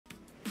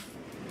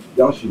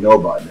Y'all should know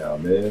by now,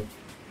 man.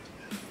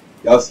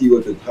 Y'all see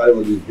what the title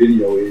of this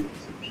video is.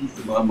 It's a piece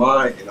of my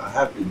mind, and I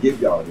have to give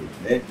y'all this,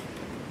 man.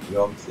 You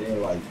know what I'm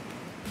saying? Like,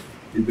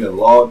 it's been a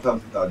long time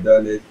since I've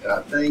done this, and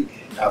I think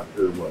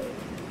after what?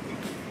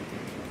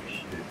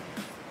 Shit.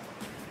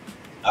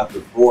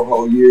 After 4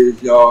 whole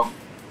years, y'all,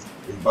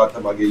 it's about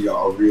time I give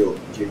y'all a real,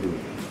 genuine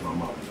piece of my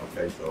mind,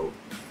 okay? So,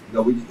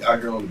 we just out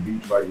here on the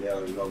beach right now,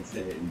 you know what I'm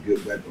saying, in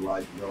good weather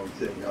life, you know what I'm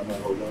saying? Got my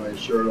Hawaiian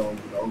shirt on,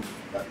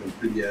 got them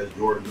pretty ass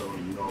Jordans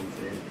on, you know what I'm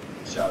saying?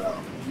 Shout out,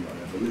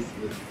 that. But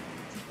listen,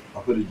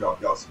 I'm gonna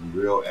drop y'all some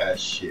real ass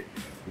shit,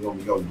 man.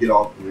 We're gonna get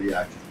off the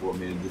reactions for a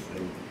minute. This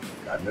ain't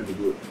got nothing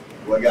to do with it.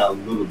 Well, I got a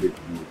little bit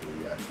to do with the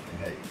reaction. And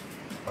hey,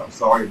 I'm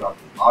sorry about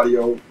the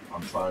audio.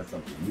 I'm trying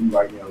something new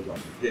right now, as y'all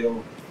can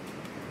tell.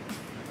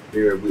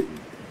 Bear with me.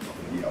 I'm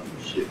gonna give y'all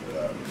some shit,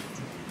 but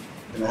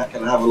can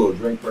I have a little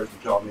drink first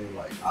with y'all, man?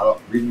 Like,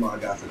 reason why I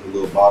got such a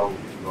little bottle, you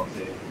know what I'm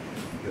saying?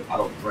 Because I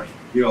don't drink.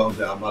 You know what I'm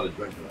saying? I'm not a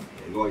drinker.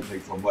 It only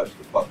takes so much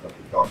to fuck up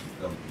the darkest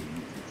stuff.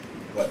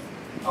 But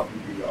I'm gonna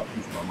give y'all a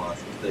piece of my mind,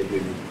 so stay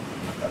with me.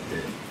 Like I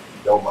said,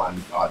 don't mind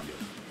this audio.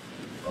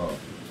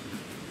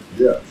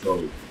 Yeah,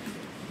 so,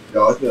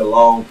 it's been a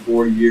long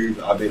 4 years.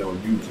 I've been on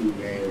YouTube,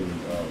 man. And,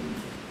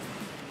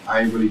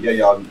 I ain't really get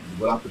y'all,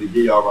 what I'm gonna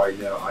get y'all right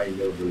now, I ain't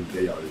never really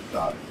get y'all this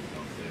side. You know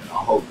what I'm saying?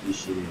 I hope this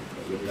shit is.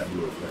 Let me have a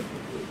little drink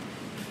real quick.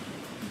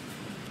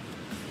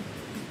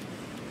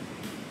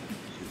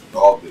 Shit's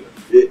golf in a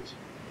bitch.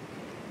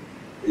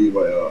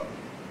 Anyway,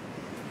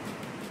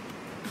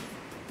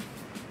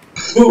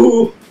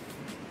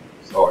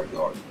 sorry.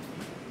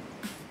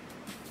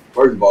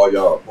 First of all,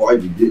 y'all, before I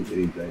even get to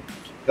anything,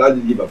 can I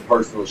just give a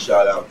personal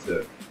shout out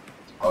to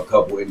a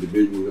couple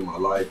individuals in my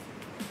life?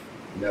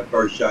 And that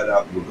first shout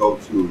out will go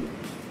to,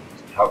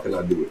 how can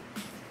I do it?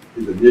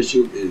 His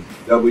initial is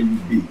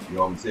WB, you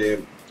know what I'm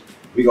saying?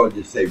 We gonna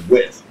just say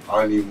West.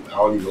 I don't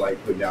even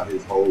like putting out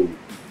his whole,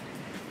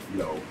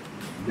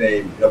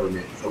 name,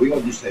 government. So we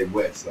gonna just say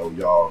West. So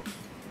y'all,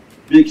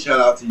 big shout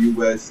out to you,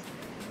 West.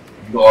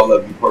 You know I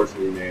love you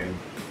personally, man.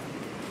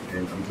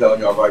 And I'm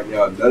telling y'all right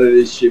now, none of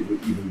this shit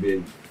would even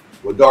been,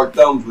 well, Dark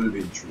Thumbs would have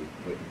been true.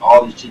 But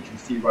all this shit you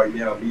see right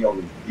now, me on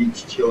this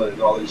beach chilling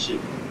and all this shit,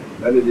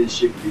 none of this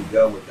shit would be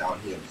done without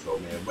him. So,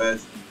 man,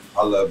 Wes,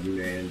 I love you,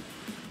 man.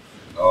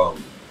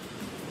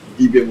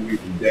 He been with me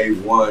from day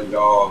one,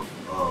 y'all.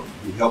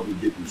 He helped me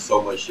get through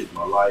so much shit in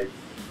my life.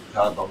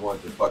 Times I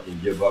wanted to fucking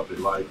give up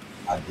in life,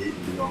 I didn't,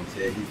 you know what I'm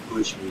saying? He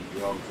pushed me, you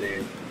know what I'm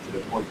saying, to the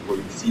point where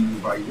you see me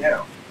right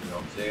now, you know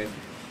what I'm saying?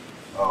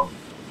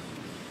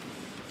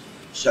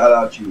 Shout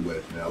out to you,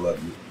 Wes, man. I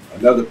love you.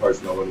 Another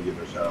person I want to give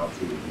a shout out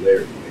to is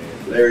Larry,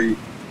 man. Larry,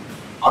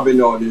 I've been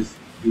knowing this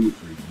dude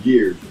for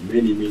years,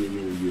 many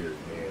years,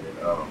 man. And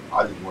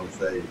I just want to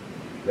say,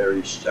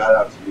 Larry, shout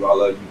out to you. I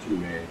love you too,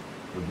 man,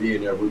 for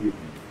being there with me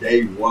from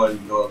day one.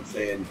 You know what I'm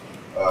saying?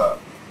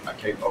 I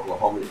came to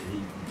Oklahoma, and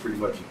you pretty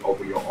much just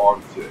opened your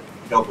arms to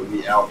helping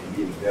me out and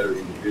being a better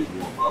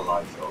individual in my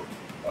life. So,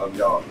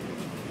 y'all,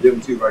 them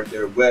two right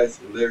there, Wes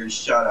and Larry.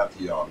 Shout out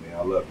to y'all, man.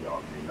 I love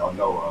y'all, man. Y'all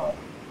know,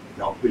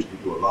 y'all pushed me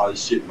through a lot of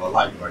shit in my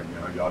life right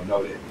now. Y'all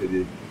know that to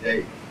this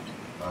day.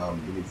 Let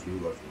me see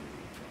who else.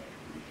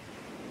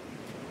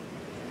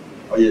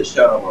 Oh yeah,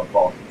 shout out my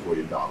boss,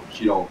 Latoya Dollars.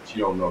 She don't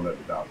know nothing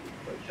about this,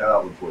 but shout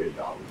out Latoya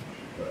Dollars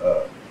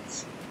for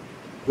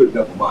putting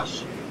up with my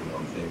shit. You know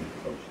what I'm saying?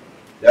 So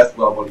that's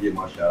what I want to give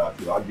my shout out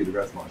to. I'll give the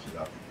rest of my shit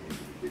out at the end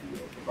of the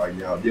video. But right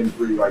now, them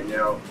three right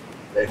now,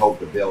 they hold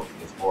the belt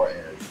as far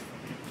as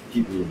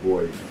keeping your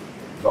boy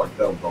Dark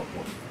Thumbs on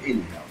point.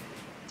 Anyhow,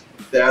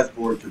 fast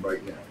forward to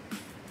right now.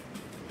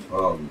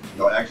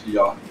 No, actually,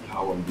 y'all,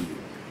 how I want to do this.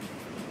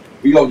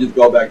 We gonna just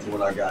go back to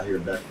when I got here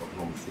back from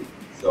Oklahoma City.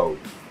 So,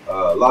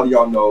 a lot of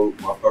y'all know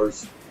my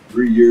first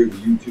 3 years of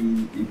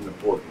YouTube, even the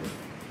fourth one.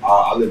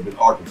 I lived in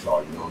Arkansas,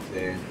 you know what I'm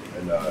saying?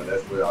 And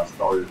that's where I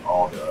started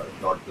all the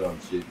Dark Thumb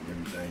shit and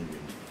everything.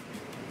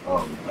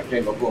 And I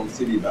came to Oklahoma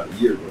City about a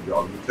year ago,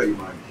 y'all. Let me tell you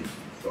my intentions.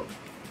 So,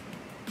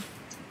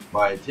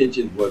 my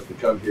intention was to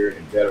come here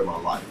and better my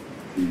life.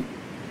 See,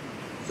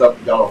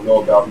 something y'all don't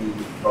know about me,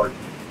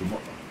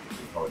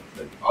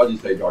 I'll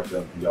just say Dark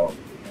Thumbs for y'all.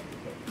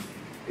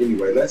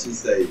 Anyway, let's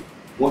just say,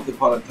 once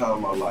upon a time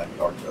in my life,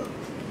 Dark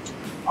Thumbs,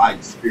 I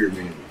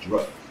experimented with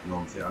drugs. You know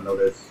what I'm saying? I know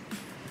that's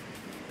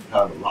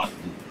kind of a lot to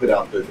put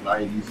out there, because I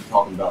ain't used to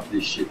talking about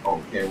this shit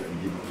on camera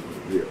and giving people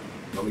the real.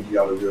 I'm gonna give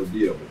y'all the real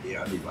deal, but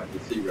yeah, I need like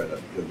this cigarette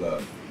up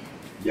because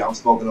yeah, I'm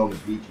smoking on the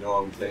beach. You know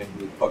what I'm saying?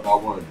 Do the fuck I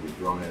want to do,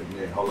 grown ass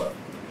man. Hold up.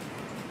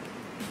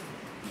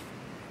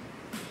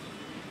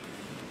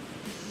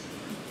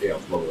 Yeah,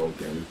 I'm smoking on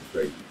camera. This is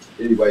crazy.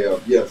 Anyway,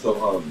 yeah,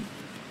 so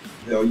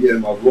hell yeah,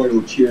 my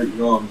royal cheer. You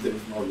know what I'm saying?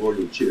 It's my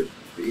royal cheer.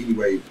 But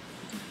anyway,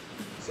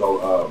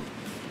 so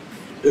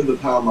there's a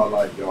time in my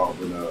life, y'all,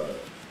 when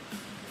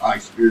I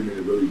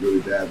experimented really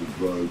bad with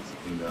drugs,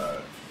 and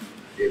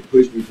it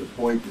pushed me to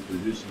points and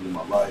positions in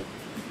my life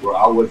where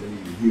I wasn't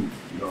even human.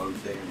 You know what I'm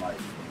saying? Like,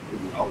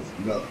 I was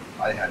numb.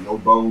 I didn't have no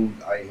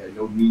bones. I ain't had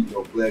no meat,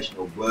 no flesh,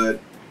 no blood,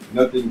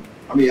 nothing.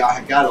 I mean,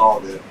 I got all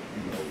that,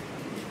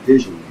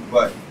 visually,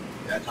 but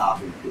that's how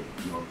I've been feeling,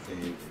 you know what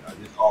I'm saying?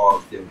 This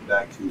all stems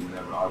back to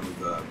whenever I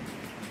was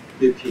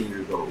 15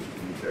 years old.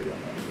 Let me tell y'all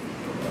that.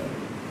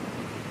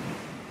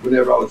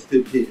 Whenever I was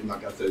 15, and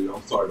like I said,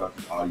 I'm sorry about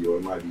this audio.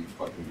 It might be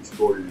fucking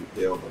distorted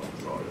as hell, but I'm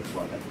sorry. That's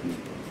why I have to move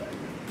it back now.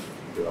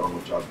 Because I don't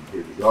want y'all to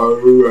hear this. I don't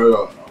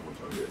want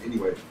y'all to hear it.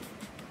 Anyway,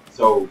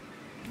 so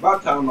by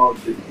the time I was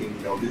 15, you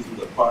know, this was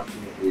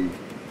approximately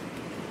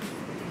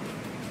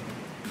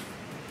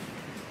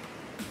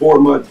 4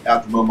 months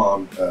after my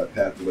mom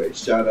passed away.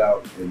 Shout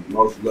out and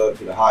most love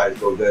to the highest,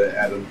 Rosetta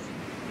Adams.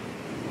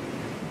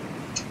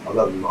 I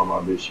love you, Mom. I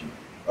miss you.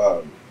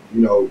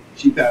 You know,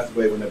 she passed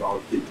away whenever I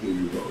was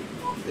 15 years old. You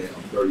know what I'm saying?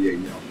 I'm 38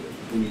 now.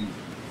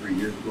 23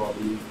 years ago, I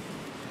believe.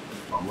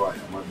 I'm right.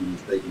 I might be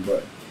mistaken,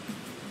 but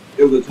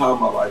it was a time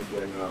in my life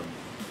when,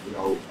 you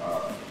know,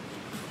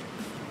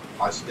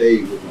 I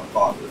stayed with my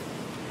father.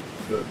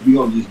 But we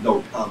gonna just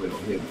no comment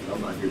on him because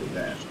I'm not here to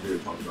bash. I'm here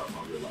to talk about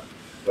my real life.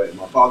 But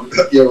my father,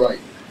 you're right.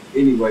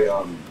 Anyway,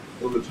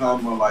 it was a time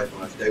in my life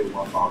when I stayed with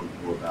my father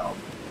for about,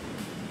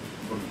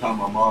 from the time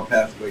my mom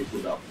passed away to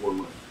about 4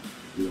 months.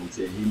 You know what I'm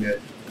saying? He met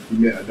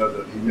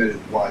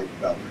his wife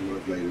about 3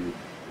 months later, and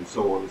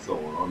so on and so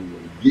on. I don't even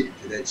want to get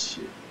into that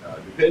shit.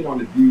 Depending on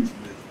the views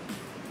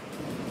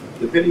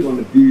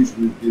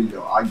from this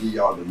video, I give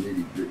y'all the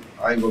nitty gritty.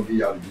 I ain't gonna give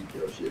y'all the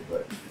detailed shit,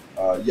 but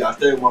yeah, I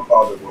stayed with my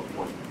father at one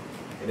point,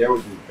 and there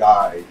was this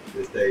guy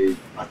that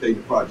I stayed in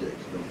the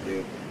projects. You know what I'm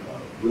saying?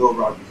 Will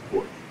Rogers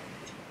Court.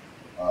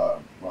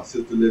 My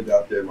sister lived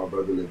out there, my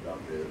brother lived out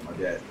there, my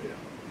dad stayed out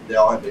there. They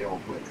all had their own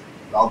place.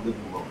 But I was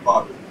living with my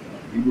father.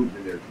 We moved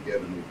in there together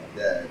with my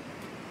dad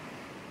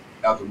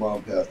after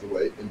mom passed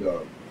away, and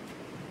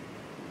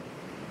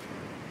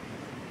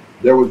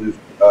there was this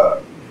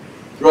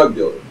drug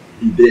dealer.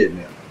 He's dead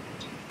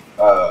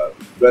now.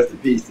 Rest in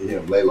peace to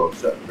him, Lalo.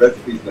 Rest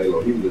in peace,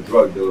 Lalo. He was a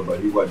drug dealer, but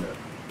he wasn't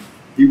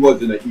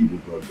an evil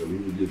drug dealer. He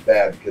was just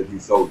bad because he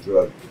sold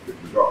drugs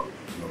regardless.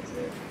 You know what I'm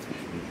saying?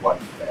 His wife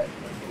was bad.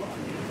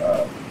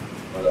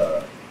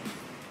 But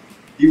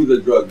he was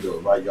a drug dealer,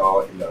 right, y'all?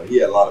 And he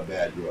had a lot of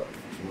bad drugs.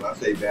 And when I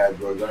say bad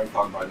drugs, I ain't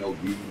talking about no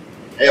weed.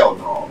 Hell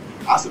no.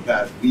 I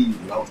surpassed weed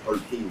when I was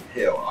 13.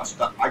 Hell,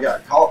 I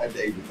got caught at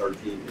the age of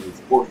 13 and was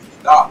forced to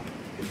stop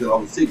until I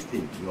was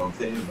 16. You know what I'm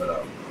saying? But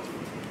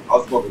I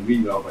was smoking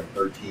weed when I was like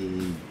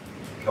 13.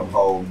 Come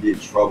home, get in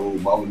trouble.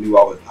 Mama knew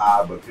I was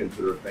high, but couldn't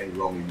put her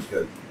finger on me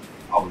because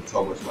I was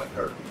so much like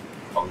her.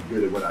 I was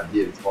good at what I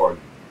did as far as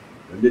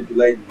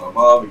manipulating my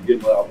mom and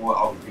getting what I want.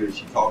 I was good.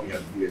 She taught me how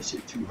to do that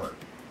shit to her.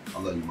 I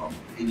love you, mama.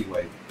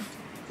 Anyway,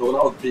 so when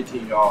I was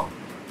 15, y'all,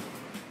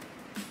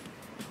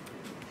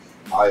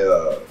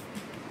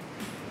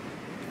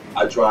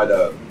 I tried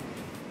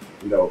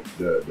you know,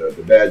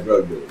 the bad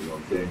drug dealer. You know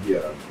what I'm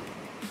saying?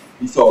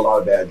 He sold a lot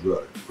of bad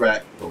drugs,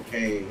 crack,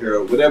 cocaine,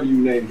 heroin, whatever you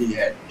name, he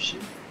had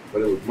shit.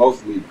 But it was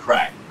mostly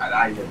crack. And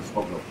I ain't never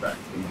smoked no crack.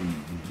 So you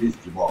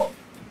missed your ball.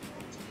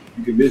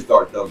 You can miss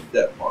our thumbs at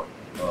that part.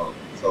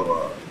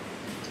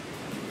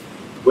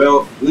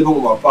 Well, living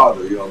with my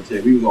father, you know what I'm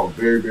saying, we was on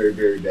very, very,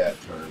 very bad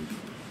terms.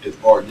 As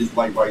far as just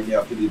like right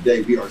now, to this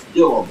day, we are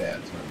still on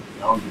bad terms. I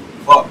don't give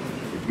a fuck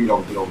if we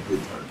don't get on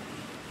good terms.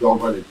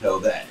 Don't run and tell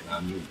that. And I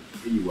mean,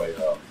 anyway,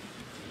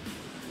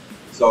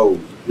 so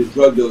this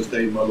drug dealer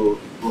stayed in my little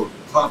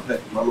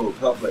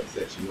complex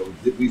section. You know,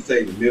 we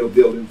say the middle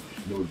building,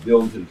 and there was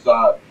building to the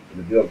side and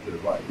the building to the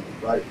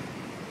right?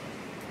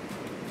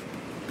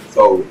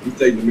 So he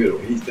stayed in the middle.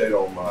 He stayed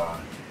on my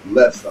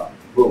left side.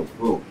 Boom,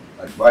 boom.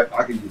 Like right,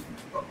 I can just,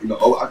 you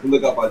know, I can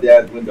look out my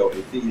dad's window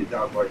and see his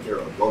house right there,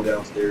 or go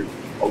downstairs,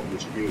 open the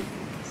screen,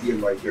 see him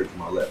right there to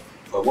my left.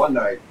 So one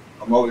night,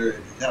 I'm over there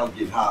at his house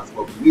getting high,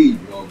 smoking weed,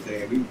 you know what I'm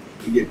saying?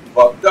 We getting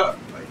fucked up.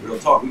 Like, real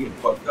talk, we getting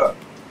fucked up.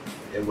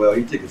 And well,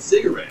 he took a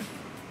cigarette,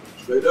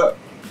 straight up.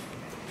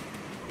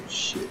 Oh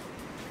shit.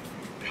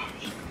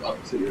 Gosh,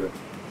 cigarette.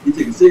 He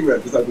took a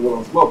cigarette just like the one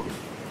I'm smoking.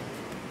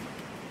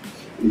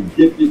 And he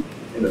dipped it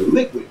in a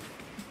liquid.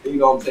 And you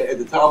know what I'm saying? At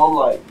the time, I'm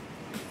like,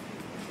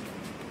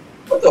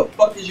 what the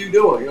fuck is you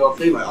doing? You know what I'm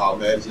saying? Like, oh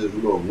man, it's just a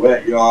little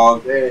wet, you know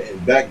what I'm saying?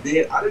 And back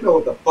then, I didn't know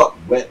what the fuck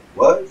wet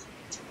was.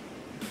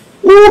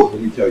 Woo!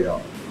 Let me tell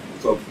y'all.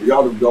 So for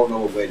y'all who don't know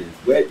what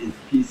wet is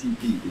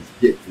PCP, it's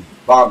dip, it's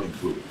bombing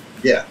fluid.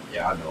 Yeah,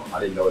 I know. I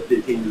didn't know at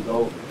 15 years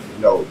old.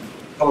 You know,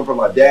 coming from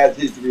my dad's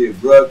history of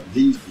drugs,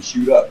 he used to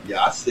shoot up.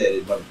 Yeah, I said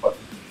it, motherfucker.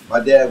 My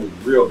dad was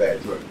real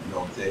bad drug, you know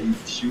what I'm saying? He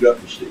used to shoot up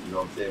and shit, you know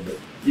what I'm saying? But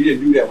he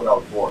didn't do that when I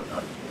was born.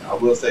 I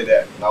will say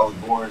that. When I was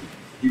born,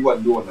 he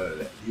wasn't doing none of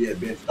that. He had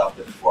been stopped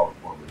at before I was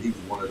born, but he was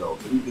one of those.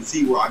 So you can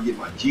see where I get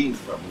my genes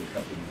from when it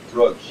comes to this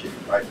drug shit,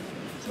 right?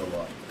 So,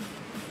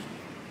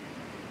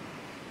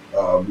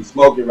 we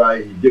smoking,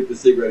 right? He dipped the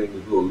cigarette in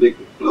this little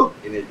liquid,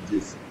 and it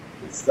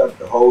sucked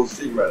the whole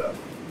cigarette up.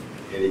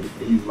 And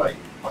he's like,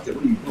 I said,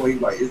 what are you doing?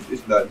 He's like,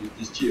 it's nothing,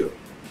 just chill.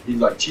 He's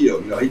like,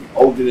 chill, you know, he's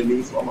older than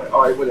me, so I'm like,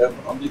 all right, whatever.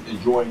 I'm just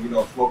enjoying, you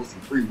know, smoking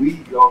some free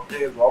weed, you know what I'm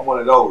saying? So I'm one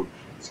of those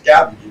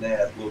scavenging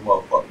ass little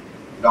motherfuckers.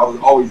 And I was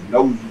always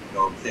nosy, you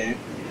know what I'm saying?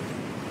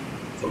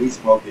 So we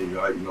smoking,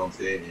 right, you know what I'm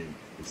saying? And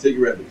the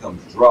cigarette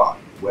becomes dry.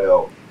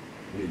 Well,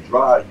 when it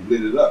dries, you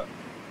lit it up.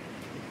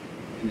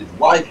 and his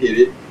wife hit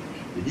it,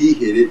 and he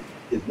hit it,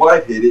 his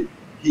wife hit it,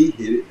 he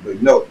hit it,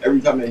 but no,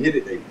 every time they hit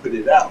it, they put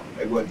it out.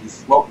 They wasn't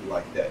just smoking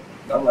like that.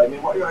 And I'm like,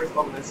 man, why you ain't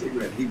smoking that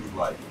cigarette? And he was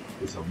like,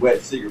 it's a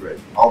wet cigarette.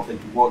 I don't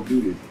think you want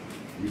to do this.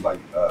 He's like,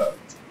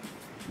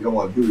 you don't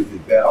want to do this,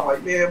 it's bad. I'm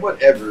like, man,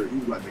 whatever. He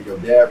was like, man, your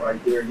dad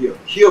right there, he'll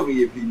kill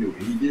me if he knew.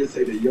 And he did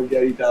say that your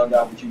daddy found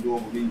out what you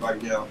doing with me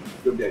right now,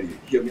 your daddy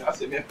would kill me. I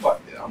said, man,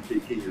 fuck that. I'm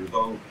 15 years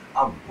old.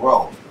 I'm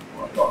grown.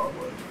 Well, I thought I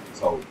was.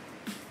 So,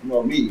 you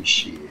know me,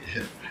 shit.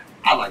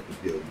 I like to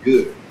feel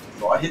good.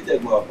 So I hit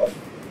that motherfucker.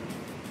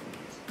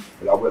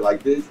 And I went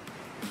like this.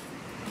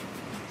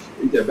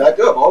 He said, back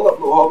up, hold up,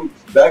 little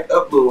homie. Back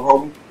up, little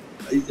homie.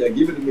 He said,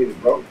 give it a minute,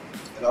 bro.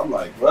 And I'm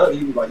like, well,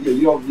 he was like, yeah,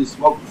 you don't just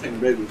smoke the same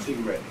regular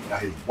cigarette. Now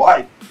his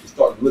wife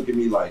started to look at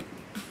me like,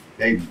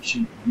 baby,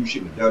 you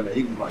shouldn't have done that.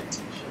 He was like,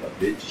 shut up,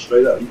 bitch.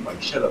 Straight up. He was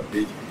like, shut up,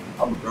 bitch.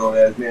 I'm a grown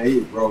ass man.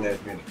 He's a grown ass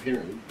man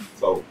apparently.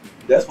 So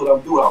that's what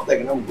I'm doing. I'm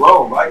thinking I'm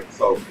grown, right?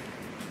 So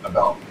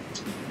about,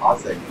 I'll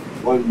say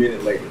 1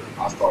 minute later,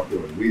 I start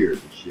feeling weird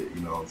and shit.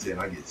 You know what I'm saying?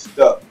 I get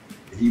stuck.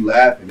 And he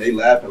laughing, they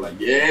laughing like,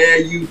 yeah,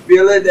 you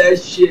feeling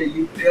that shit.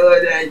 You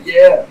feeling that,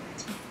 yeah.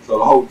 So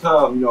the whole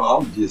time, you know,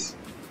 I'm just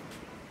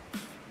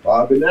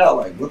bobbing out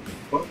like, what the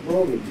fuck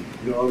wrong with you?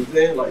 You know what I'm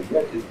saying? Like,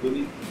 what is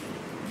really?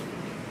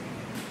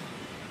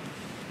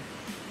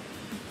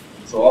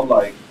 So I'm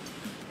like,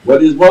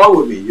 what is wrong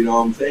with me? You know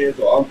what I'm saying?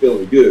 So I'm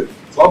feeling good.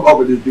 So I'm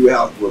over this dude's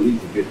house for at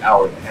least a good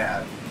hour and a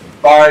half. And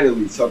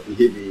finally, something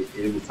hit me,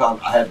 and it was time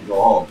I had to go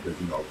home because,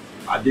 you know,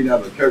 I didn't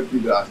have a curfew,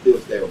 but I still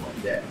stayed with my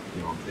dad.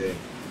 You know what I'm saying?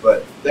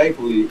 But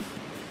thankfully,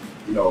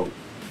 you know,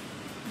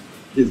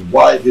 his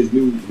wife, his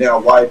new now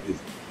wife, is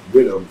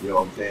with him. You know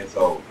what I'm saying?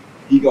 So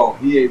he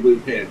ain't really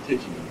paying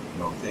attention to me. You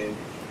know what I'm saying?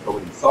 So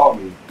when he saw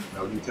me,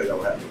 now let me tell you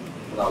what happened.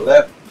 When I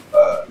left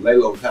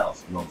Laylo's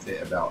house, you know what I'm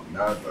saying, about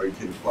 9:30,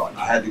 10 o'clock,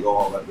 I had to go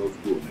home. I had to go to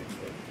school the next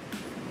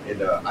day.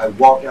 And I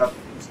walk out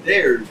the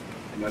stairs,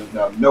 and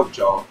now note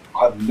y'all,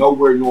 I'm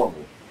nowhere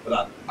normal,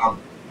 but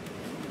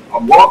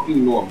I'm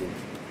walking normal,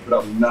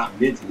 but I'm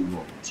not mentally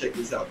normal. Check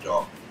this out,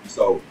 y'all.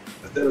 So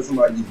instead of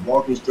somebody just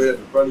walking straight up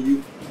in front of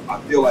you, I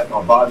feel like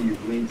my body is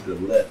leaning to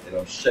the left, and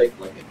I'm shaped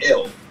like an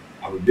L.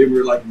 I remember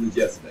it like it was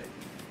yesterday.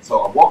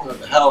 So I'm walking out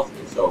the house,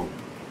 and so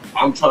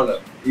I'm trying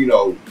to,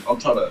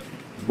 the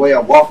way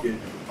I'm walking,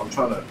 I'm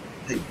trying to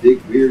take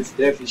big, weird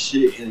steps and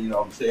shit, and you know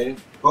what I'm saying?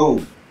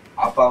 Boom.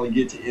 I finally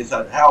get to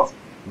inside the house,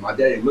 and my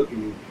daddy looked at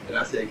me, and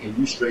I said, can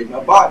you straighten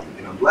my body?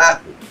 And I'm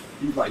laughing.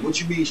 He's like, what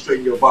you mean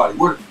straighten your body?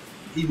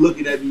 He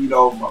looking at me, you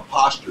know, my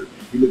posture.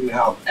 He looking at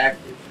how I'm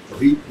acting. So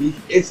he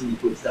instantly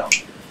puts out,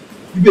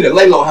 you been at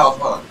Laylo house,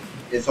 huh?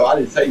 And so I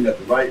didn't say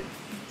nothing, right?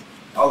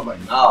 I was like,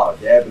 nah,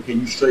 Dad, but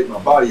can you straighten my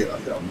body up? I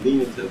said, I'm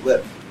leaning to the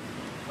left.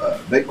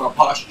 Make my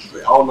posture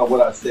straight. I don't know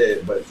what I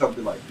said, but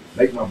something like,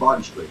 make my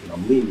body straight, and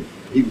I'm leaning.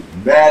 He was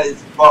mad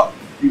as fuck.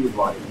 He was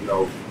like, you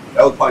know,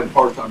 that was probably the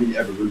first time he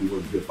ever really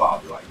was a good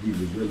father. Like, he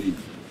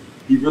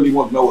really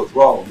wanted to know what's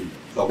wrong with me.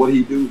 So what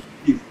he do?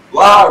 He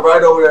fly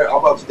right over there.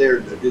 I'm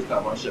upstairs. At this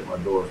time, I shut my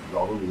door because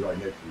our room was right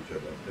next to each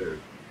other upstairs.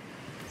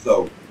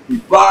 So he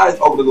flies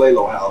over to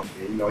Laylo house,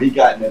 and you know he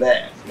got in that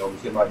ass. You know what I'm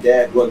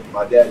saying?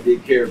 My dad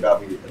did care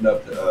about me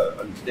enough to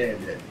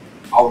understand that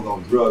I was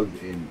on drugs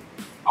and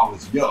I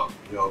was young.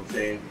 You know what I'm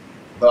saying?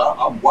 But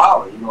I'm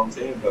wilding. You know what I'm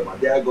saying? But my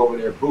dad go over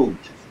there, boom,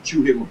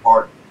 chew him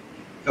apart.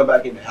 Come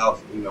back in the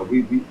house. You know,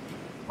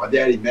 my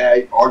daddy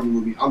mad, arguing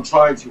with me. I'm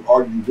trying to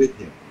argue with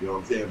him. You know what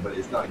I'm saying? But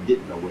it's not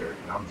getting nowhere,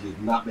 and I'm just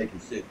not making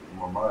sense.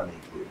 My mind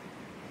ain't clear.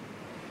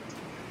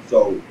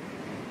 So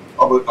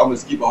I'm gonna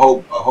skip a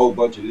whole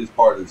bunch of this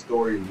part of the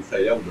story and just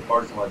say that was the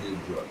first time I did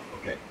drugs.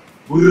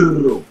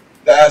 Okay.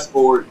 Fast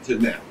forward to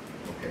now.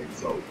 Okay,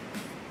 so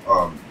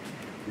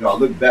you know, I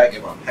look back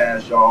at my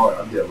past, y'all.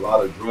 I did a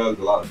lot of drugs,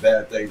 a lot of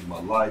bad things in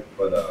my life,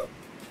 but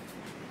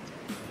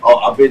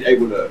I've been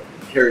able to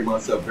carry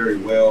myself very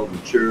well,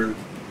 mature,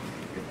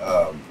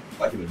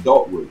 like an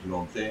adult would. You know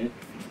what I'm saying?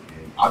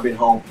 And I've been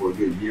home for a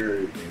good year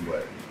and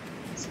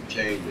some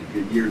change, a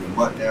good year and a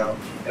month now,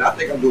 and I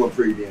think I'm doing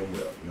pretty damn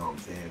well. You know what I'm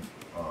saying?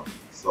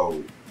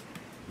 So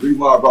the reason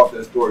why I brought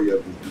that story up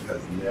is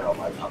because now,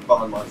 like, I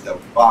find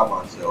myself by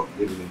myself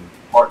living in an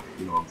apartment.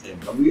 You know what I'm saying?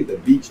 I'm at the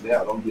beach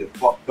now. Don't get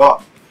fucked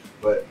up.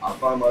 But I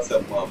find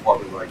myself in my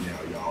apartment right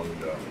now, y'all,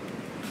 and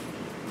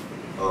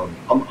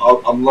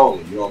I'm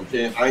lonely. You know what I'm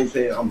saying? I ain't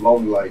saying I'm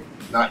lonely like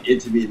not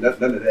intimate, none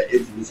of that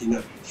intimacy.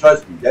 Nothing.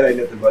 Trust me, that ain't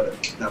nothing but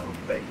a snap of a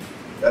fake.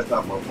 That's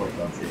not my point.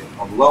 I'm saying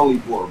I'm lonely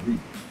for a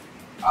reason.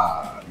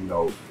 You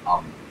know,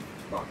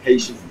 my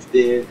patience is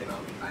thin,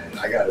 and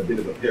I got a bit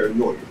of a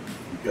paranoia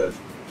because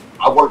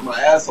I worked my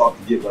ass off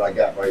to get what I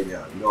got right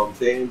now. You know what I'm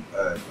saying?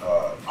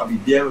 I'd be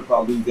damned if I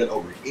lose that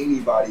over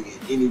anybody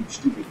and any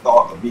stupid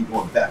thought of me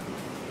going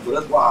backwards. So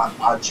that's why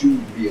I choose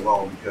to be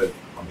alone, because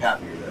I'm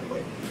happier that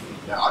way.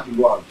 Now I can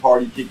go out and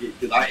party, kick it,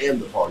 because I am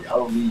the party. I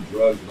don't need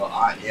drugs. You know,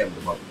 I am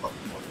the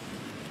motherfucking party.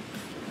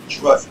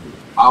 Trust me,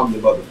 I'm the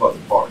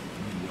motherfucking party.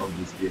 You know, I'm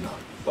just getting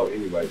honest. So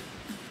anyway,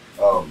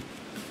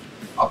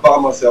 I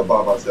find myself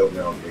by myself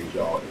nowadays,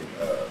 y'all. And,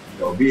 you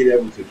know, being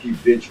able to keep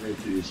venturing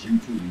to this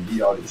YouTube and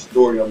get all this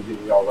story I'm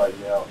giving y'all right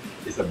now,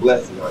 it's a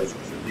blessing. It's a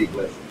big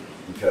blessing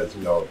because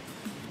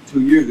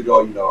 2 years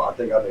ago, I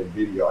think I made a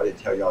video. I didn't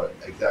tell y'all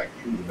the exact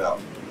truth about.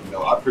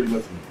 I pretty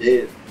much was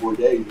dead for 4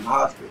 days in the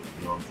hospital.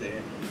 You know what I'm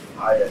saying?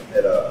 I had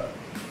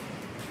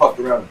fucked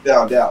around and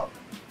found out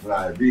when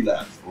I had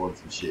relapsed on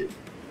some shit.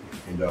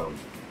 And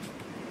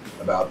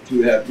about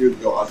 2.5 years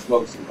ago, I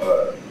smoked some.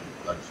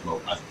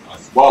 I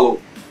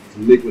swallowed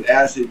some liquid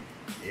acid,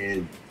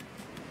 and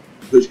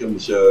push come to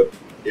shove,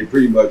 it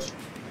pretty much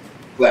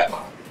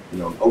flatlined.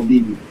 OD'd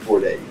me for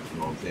 4 days. You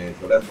know what I'm saying?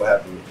 So that's what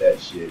happened with that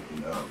shit.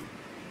 And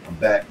I'm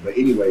back. But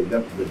anyway,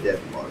 that's the death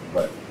mark.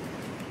 But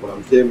what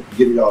I'm saying,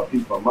 giving y'all a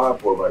piece of my mind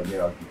for right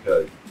now is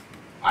because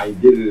I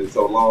ain't did it in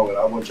so long, and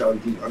I want y'all to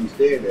just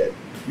understand that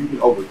you can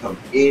overcome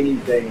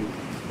anything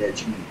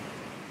that you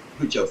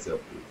put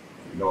yourself through.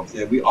 You know what I'm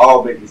saying? We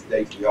all make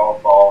mistakes, we all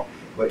fall,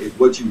 but it's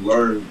what you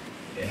learn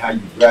and how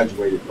you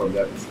graduated from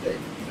that mistake.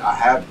 And I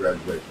have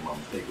graduated from my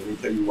mistake. Let me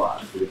tell you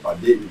why. But if I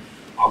didn't,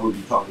 I would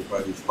be talking in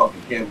front of this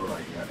fucking camera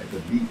right now at the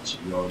beach.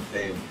 You know what I'm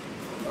saying?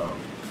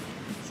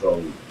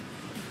 So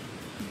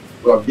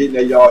what I'm getting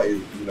at, y'all,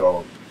 is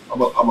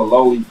I'm a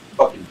lonely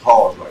fucking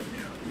cause right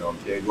now. You know what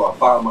I'm saying?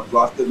 Do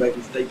I still make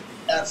mistakes?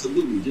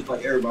 Absolutely, just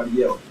like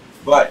everybody else.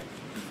 But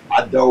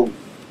I don't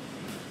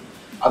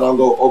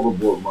go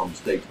overboard with my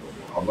mistakes no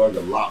more. I've learned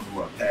a lot from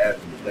my past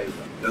and the things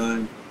I've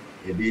done,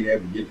 and being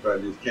able to get in front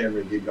of this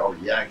camera and give y'all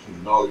reactions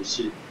and all this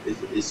shit,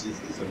 it's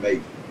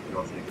amazing. You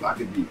know what I'm saying? 'Cause I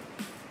could be,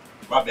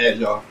 my bad,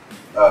 y'all.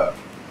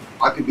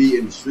 I could be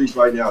in the streets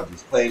right now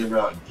just playing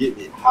around and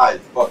getting it high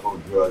as fuck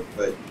on drugs,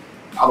 but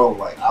I don't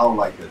like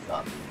that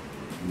side of it.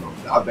 You know what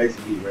I'm saying? I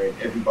basically ran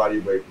everybody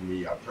away from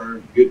me. I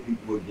turned good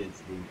people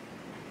against me.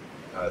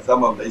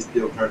 Some of them, they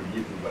still turn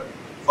against me, but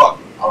fuck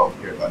them. I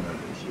don't care about none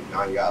of this shit.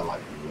 I ain't got like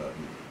to love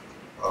me.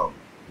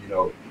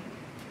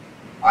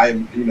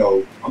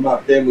 I'm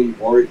not family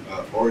or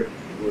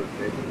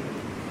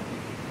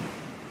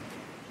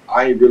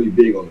I ain't really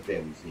big on the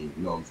family scene.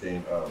 You know what I'm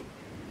saying?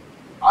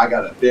 I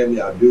got a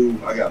family. I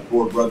got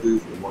 4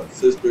 brothers and 1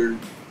 sister.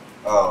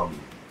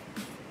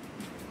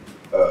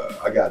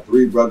 I got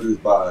 3 brothers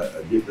by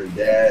a different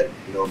dad.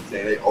 You know what I'm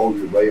saying? They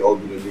way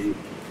older than me,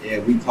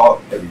 and we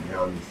talk every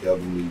now and then,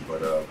 seldomly.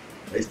 But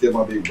they still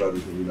my big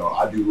brothers, and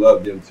I do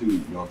love them too.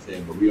 You know what I'm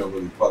saying? But we don't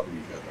really fuck with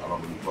each other. I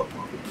don't really fuck with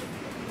my big brothers.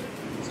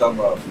 I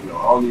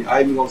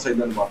ain't even gonna say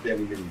none of my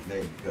family members'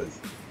 names because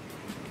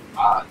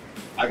I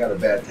got a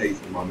bad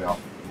taste in my mouth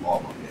from all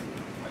my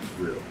family, like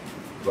for real.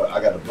 But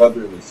I got a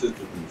brother and a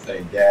sister from the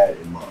same dad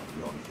and mom.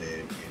 You know what I'm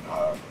saying?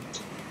 And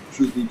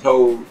truth be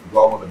told, do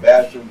I want to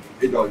bash them?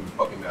 It don't even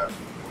fucking matter.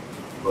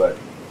 But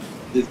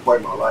at this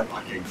point in my life,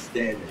 I can't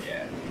stand their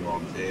ass. You know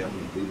what I'm saying? I'm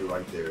gonna leave it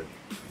right there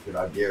because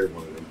I dare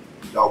one of them.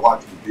 If y'all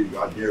watch this video,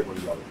 I dare one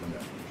of y'all to come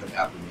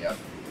after me. But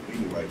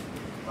anyway,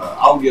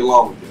 I don't get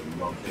along with them. You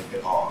know what I'm saying?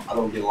 At all. I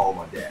don't get along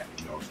with my dad.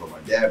 So my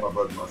dad, my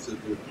brother, my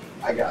sister,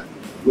 I got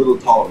little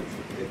tolerance.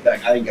 In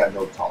fact, I ain't got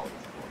no tolerance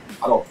for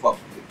them. I don't fuck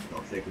with them. You know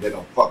what I'm saying? Because they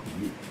don't fuck with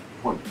me.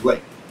 Point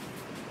blank.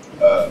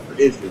 For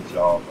instance,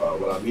 y'all,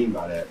 what I mean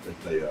by that,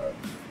 let's say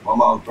my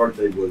mom's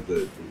birthday was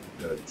the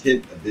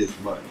 10th of this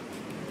month.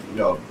 You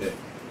know what I'm saying?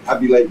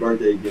 Happy late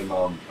birthday again,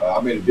 Mom.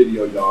 I made a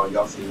video, y'all.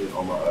 Y'all seen it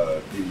on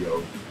my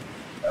video.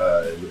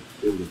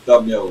 It was a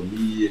thumbnail of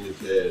me, and it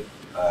said,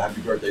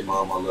 happy birthday,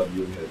 Mom, I love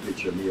you. And it had a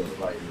picture of me on the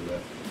right and the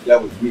left. That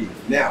was me.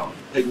 Now,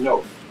 take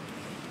note.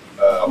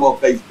 I'm on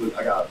Facebook.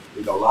 I got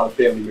a lot of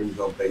family members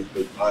on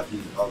Facebook,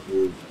 aunties,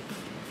 uncles.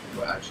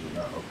 Well, actually,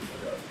 not uncles.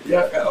 I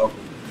got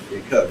uncles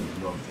and cousins,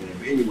 you know what I'm saying?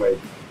 But anyway,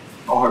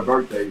 on her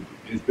birthday, and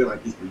it's been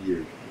like this for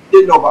years,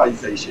 didn't nobody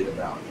say shit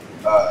about it.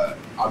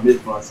 I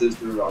miss my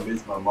sister, I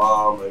miss my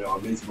mom, I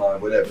miss my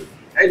whatever.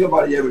 Ain't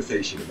nobody ever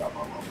say shit about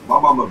my mama. My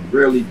mama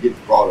rarely gets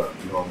brought up,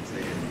 you know what I'm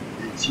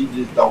saying? She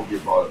just don't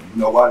get brought up.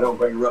 You know why I don't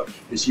bring her up?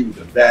 Because she was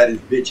the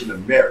baddest bitch in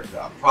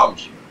America, I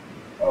promise you.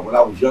 When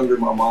I was younger,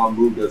 my mom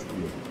moved us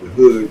from the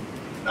hood.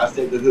 And I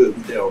said the hood,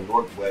 we stayed on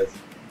Northwest.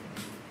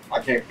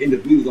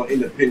 We was on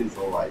Independence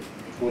on like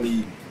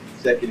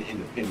 22nd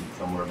Independence,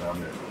 somewhere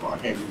around there. Well, I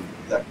can't remember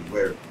exactly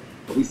where.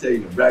 But we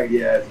stayed in a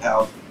raggedy ass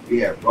house.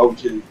 We had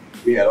roaches.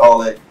 We had all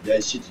that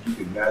shit that you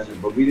can imagine.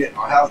 But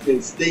our house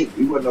didn't stink.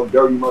 We wasn't no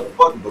dirty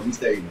motherfuckers, but we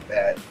stayed in a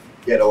bad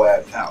ghetto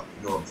ass house.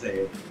 You know what I'm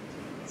saying?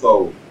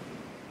 So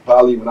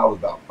probably when I was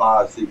about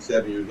 5, 6,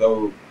 7 years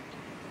old,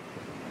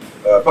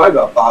 probably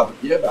about 5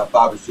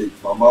 or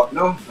 6. My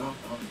mom,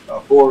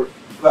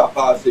 about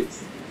 5,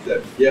 6,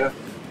 7. Yeah,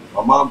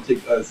 my mom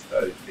took us.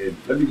 And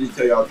let me just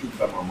tell y'all the truth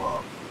about my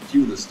mom. She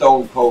was a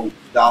stone cold,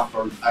 die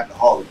first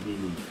alcoholic,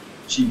 meaning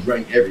she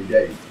drank every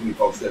day,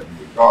 24/7,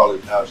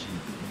 regardless how she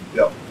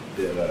felt,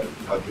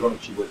 how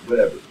drunk she was,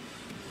 whatever.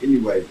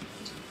 Anyway,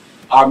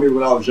 I remember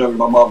when I was younger,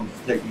 my mom used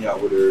to take me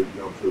out with her,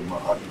 to my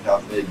auntie's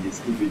house. They'd get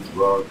stupid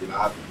drunk, and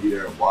I have to be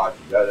there and watch.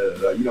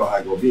 You know how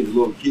I go. Being a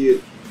little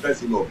kid,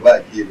 especially a little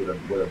black kid with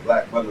a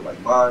black mother like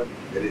mine,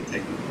 they didn't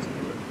take me to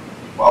school.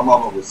 My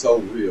mama was so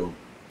real,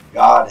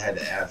 God had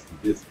to ask to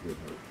discipline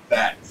her.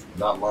 Facts,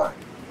 not lying.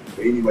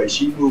 But anyway,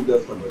 she moved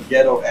us from a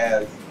ghetto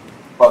ass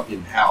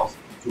fucking house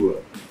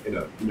to in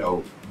a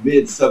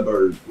mid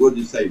suburbs. We'll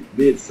just say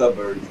mid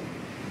suburbs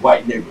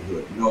white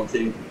neighborhood. You know what I'm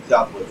saying?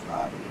 Southwest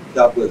side.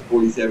 Southwest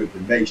 47th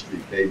and May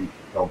Street, baby.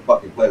 Don't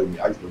fucking play with me.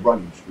 I used to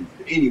run them streets.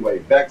 But anyway,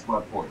 back to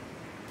my point.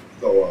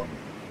 So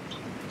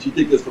she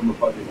took us from a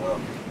fucking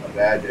a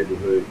bad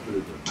neighborhood, put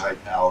us in a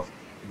nice house.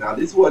 Now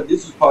this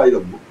was probably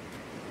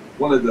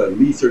one of the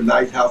leaser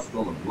nice houses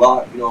on the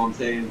block. You know what I'm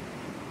saying?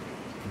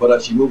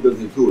 But she moved us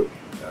into it.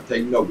 Now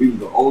take note, we was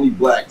the only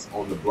blacks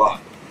on the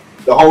block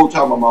the whole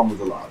time my mom was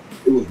alive.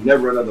 It was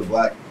never another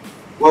black.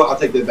 Well, I'll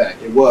take that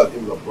back. It was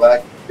a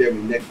black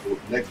family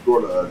next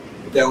door to us,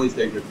 but they only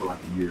stayed there for like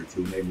a year or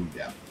two and they moved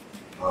out.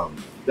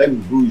 They was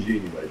bougie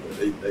anyway,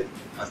 but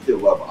I still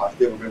love them. I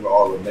still remember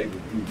all of them. They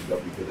was bougie though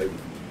because they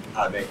was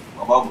high maintenance.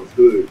 My mom was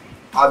hood.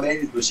 High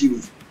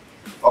maintenance,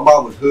 but my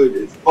mom was hood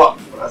as fuck.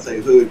 When I say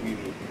hood,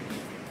 meaning,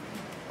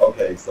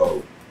 okay,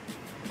 so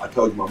I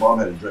told you my mom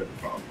had a drinking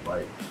problem,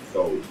 right?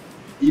 So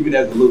even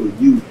as a little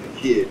youth, a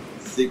kid,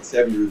 6,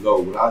 7 years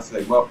old, when I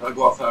say, Mom, can I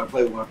go outside and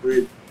play with my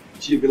friends?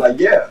 She'd be like,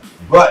 yeah,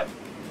 but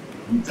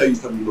let me tell you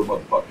something, you little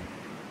motherfucker.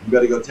 You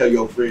better go tell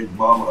your friends,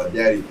 mama or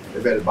daddy,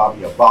 they better buy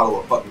me a bottle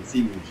of fucking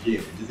Seaman's gin.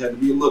 It just had to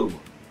be a little one.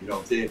 You know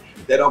what I'm saying?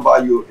 If they don't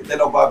buy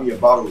me a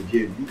bottle of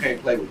gin, you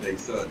can't play with their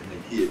son and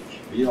their kid.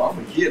 And, you know, I'm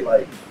a kid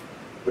like,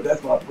 but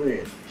that's my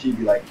friend. She'd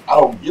be like, I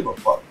don't give a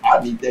fuck.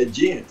 I need that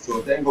gin. So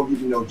if they ain't gonna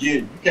give me no gin,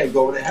 you can't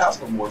go in their house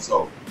no more.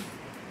 So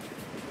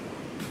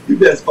you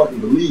best fucking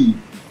believe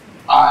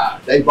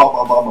they bought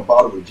my mom a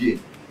bottle of gin.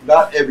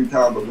 Not every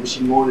time, but when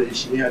she wanted it and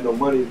she didn't have no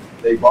money,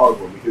 they bought it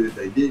for her. Because if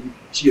they didn't,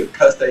 she'll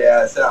cuss their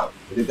ass out.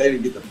 And if they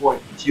didn't get the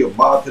point, she'll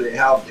mob to their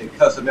house and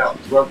cuss them out,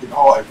 drunk and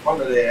all in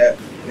front of their ass.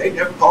 And they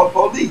never called the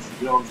police.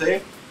 You know what I'm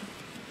saying?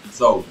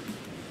 So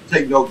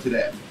take note to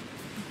that.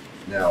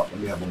 Now, let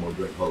me have one more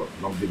drink. Hold up.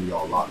 I'm giving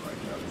y'all a lot right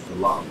now. It's a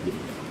lot I'm giving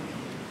y'all.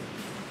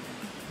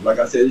 Like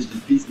I said, it's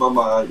just peace of my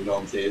mind. You know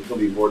what I'm saying? It's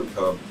going to be more to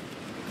come.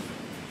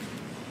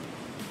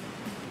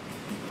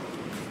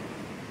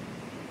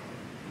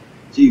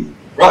 Jesus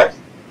Christ.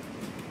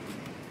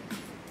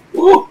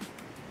 Woo!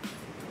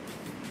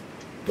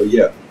 But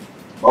yeah,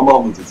 my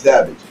mom was a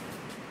savage.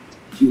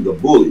 She was a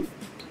bully.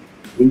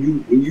 When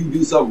you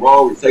do something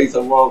wrong and say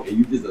something wrong and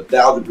you just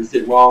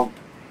 1,000% wrong,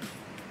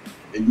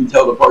 and you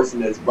tell the person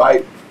that's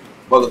right,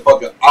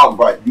 motherfucker, I'm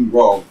right, you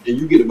wrong, and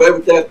you get away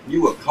with that,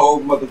 you a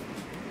cold mother.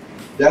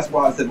 That's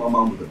why I said my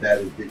mom was the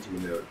baddest bitch in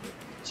America.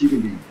 She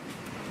can be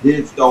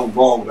dead stone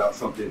wrong about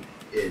something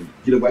and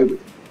get away with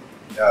it.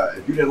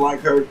 If you didn't like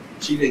her,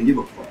 she didn't give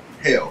a fuck.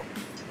 Hell,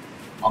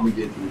 I'm gonna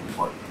get into this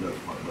part, another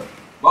part, but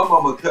my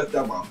mama cussed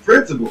out my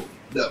principal.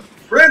 The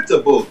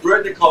principal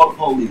threatened to call the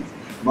police.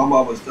 My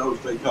mama so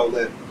straight told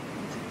that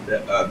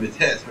Miss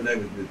Hess, her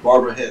name is Miss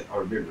Barbara Hess, I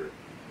remember it.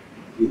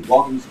 We was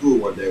walking to school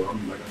one day.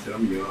 Like I said,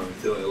 I'm young,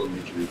 still in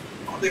elementary.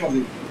 I think I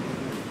was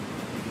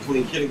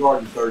between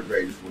kindergarten and 3rd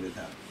grade is when it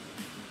happened.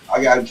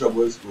 I got in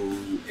trouble at school,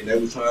 and they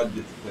was trying to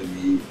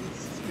discipline me.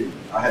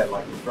 I had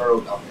like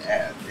referrals out the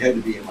ass. It had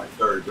to be in like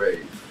 3rd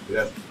grade. But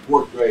that's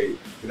 4th grade,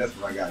 and that's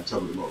when I got in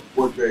trouble the most.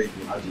 4th grade,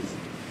 when I just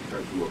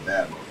turned into a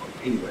bad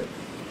motherfucker. Anyway,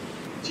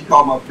 she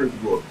called my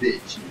principal a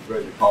bitch. She was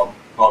ready to call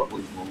the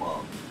police on my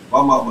mom.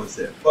 My mama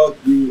said, fuck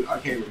you. I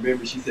can't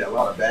remember. She said a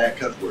lot of bad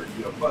cuss words.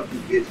 You know, fuck you,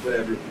 bitch,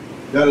 whatever.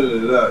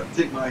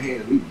 Take my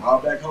hand and leave my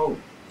mom back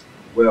home.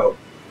 Well,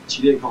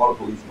 she didn't call the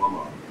police on my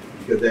mom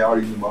because they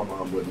already knew my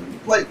mom wasn't going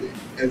to play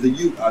with. As a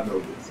youth, I know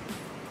this.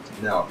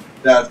 Now,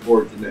 fast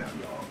forward to now,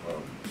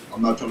 y'all.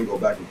 I'm not trying to go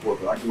back and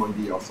forth, but I can want to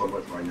give y'all so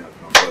much right now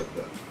because I'm buzzed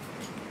up.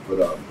 But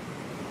the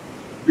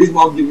reason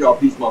why I'm giving y'all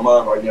peace of my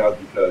mind right now is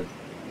because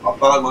I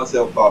find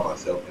myself by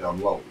myself and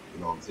I'm lonely. You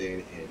know what I'm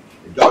saying? And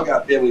if y'all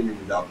got family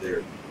members out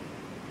there,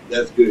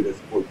 that's good. That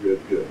support you.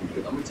 That's good.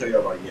 Because I'm gonna tell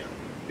y'all right now,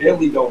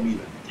 family don't mean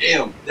a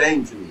damn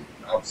thing to me.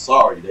 I'm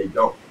sorry, they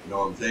don't. You know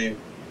what I'm saying?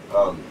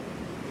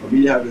 For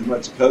me to have as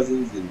much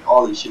cousins and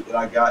all this shit that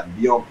I got and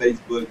be on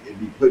Facebook and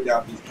be putting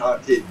out these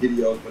content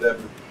videos,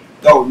 whatever.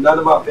 No, none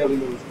of my family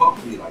members fuck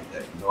with me like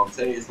that. You know what I'm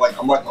saying? It's like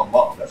I'm like my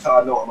mom. That's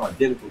how I know I'm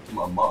identical to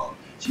my mom.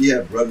 She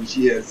had brothers,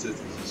 she had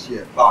sisters, and she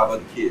had 5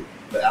 other kids.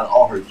 But out of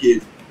all her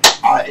kids,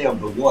 I am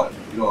the one.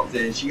 You know what I'm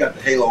saying? She got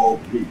the halo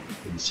over me.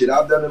 And the shit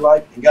I've done in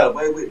life and got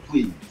away with,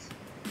 please.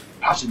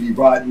 I should be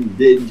riding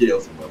dead in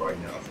jail somewhere right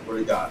now. I swear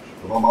to God.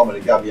 But my mama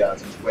done got me out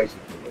of a situation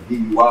from a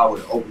DUI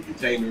with an open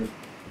container. You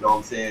know what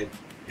I'm saying?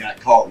 Got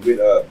caught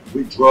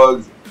with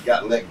drugs,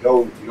 got let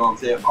go. You know what I'm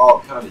saying?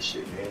 All kind of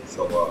shit, man.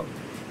 So,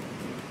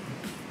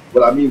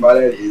 what I mean by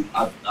that is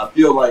I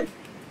feel like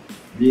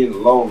being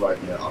alone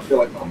right now. I feel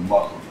like my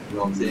mom. You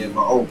know what I'm saying?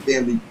 My own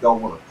family don't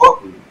want to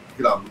fuck with me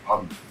because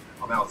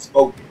I'm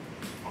outspoken,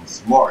 I'm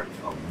smart,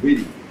 I'm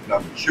witty, and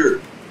I'm mature.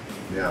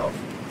 Now,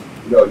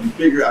 you know, you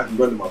figure I can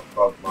run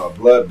to my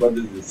blood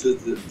brothers and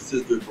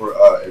sisters for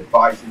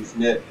advice and this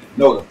and that.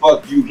 No, the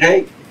fuck you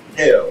can't.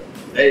 Hell,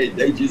 they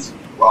just,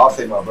 well, I'll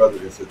say my brother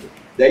and sister.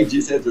 They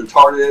just as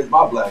retarded as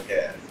my black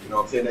ass. You know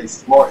what I'm saying? They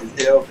smart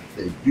as hell,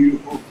 they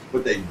beautiful,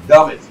 but they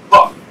dumb as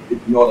fuck. If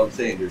you know what I'm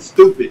saying, they're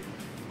stupid.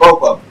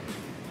 Both of them.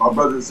 My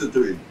brother and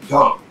sister is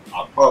dumb.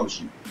 I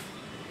promise you.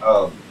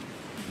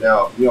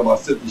 Now, you know, my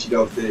sister, she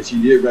know said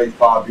she did raise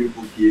 5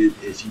 beautiful kids,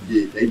 and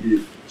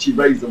she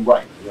raised them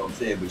right, you know what I'm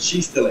saying? But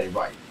she still ain't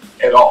right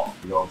at all,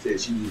 you know what I'm saying?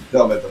 She's just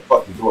dumb as a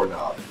fucking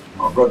doorknob.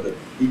 My brother,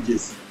 we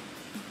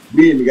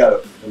even got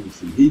a, let me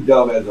see, he's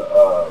dumb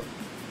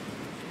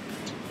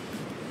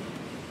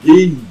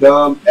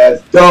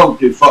as dumb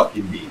can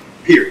fucking be,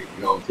 period,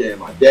 you know what I'm saying?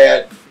 My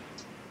dad,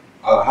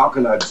 how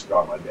can I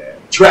describe my dad?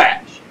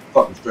 Trash,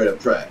 fucking straight up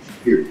trash,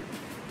 period.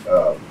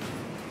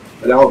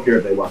 And I don't care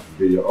if they watch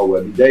the video. Oh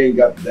well, they ain't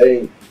got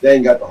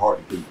the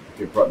heart to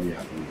confront me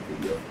after this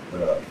video.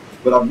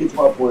 But I'm getting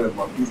to my point of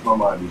my peace of my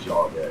mind is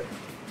y'all that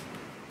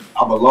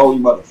I'm a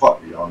lonely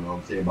motherfucker. Y'all know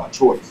what I'm saying, by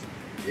choice.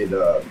 And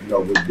you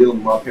know, with dealing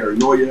with my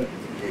paranoia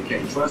and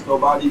can't trust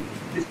nobody,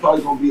 it's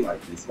probably gonna be like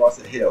this. So I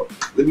said, hell,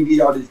 let me give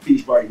y'all this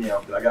piece right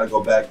now because I gotta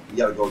go back. We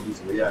gotta go do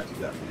some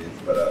reactions after this.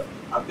 But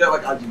I felt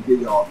like I just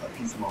give y'all a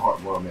piece of my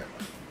heart where I'm at.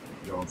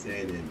 You know what I'm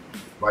saying? And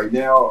right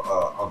now,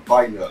 I'm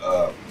fighting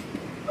a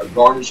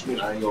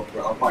garnishment. I'm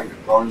fighting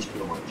a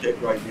garnishment on my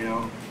check right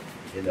now,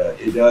 and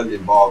it does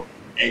involve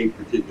a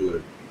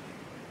particular,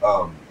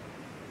 what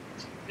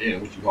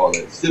you call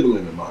that,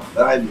 sibling of mine.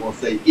 But I ain't gonna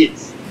say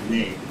its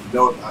name.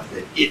 No, I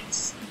said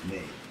its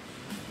name.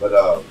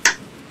 But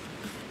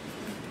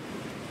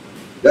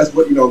that's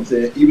what, you know what I'm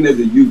saying. Even as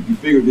a youth, you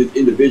figure this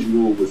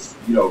individual was,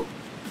 you know,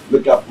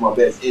 look out for my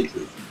best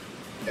interest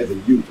as a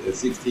youth at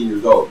 16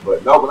 years old.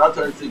 But no, when I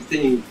turned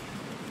 16.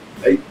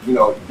 You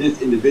know, this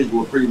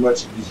individual pretty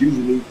much is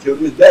using me till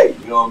this day.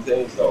 You know what I'm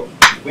saying? So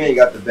we ain't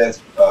got the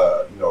best,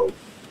 you know,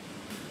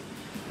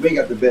 we ain't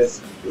got the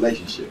best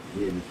relationship.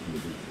 Me and this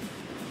individual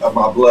of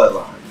my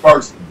bloodline,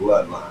 first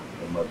bloodline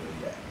of mother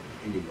and dad.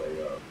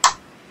 Anyway, I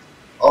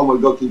don't want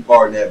to go too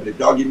far in that, but if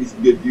y'all give me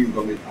some good views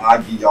on this,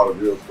 I'll give y'all the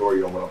real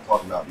story on what I'm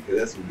talking about because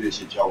that's some good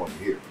shit y'all want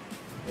to hear.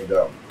 And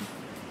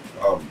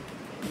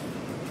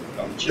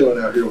I'm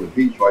chilling out here on the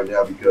beach right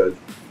now because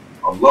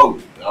I'm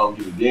lonely. I don't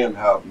give a damn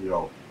how, you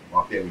know,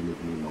 my family look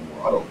at me no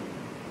more.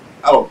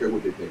 I don't care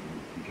what they think of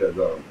me because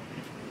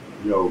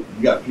you know,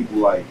 you got people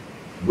like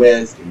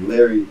Wes and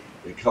Larry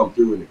that come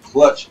through in the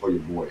clutch for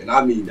your boy, and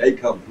I mean they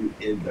come through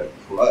in the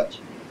clutch.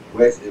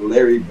 Wes and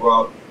Larry,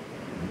 bro,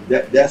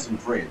 that's some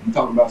friends. You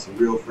talking about some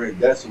real friends?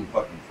 That's some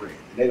fucking friends.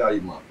 And they're not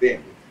even my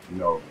family. You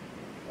know,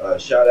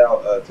 shout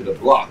out to the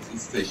Blocks. I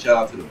used to say shout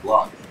out to the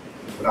Blocks.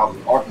 When I was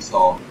in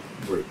Arkansas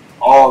for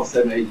all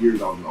 7-8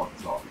 years, I was in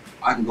Arkansas.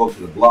 I can go to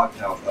the Block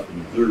house up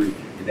in Missouri,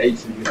 and they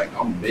treat me like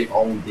I'm their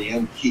own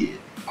damn kid.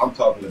 I'm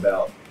talking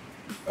about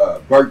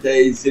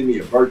birthdays, send me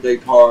a birthday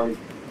card.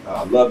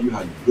 I love you,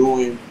 how you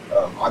doing?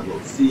 I go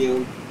see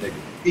them. They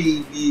can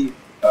feed me.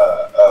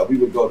 We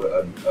would go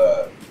to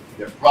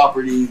their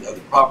properties, other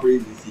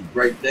properties, and see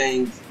great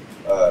things.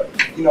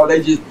 You know,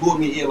 they just pulled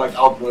me in like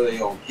I was one of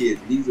their own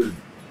kids. These are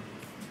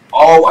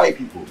all white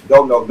people.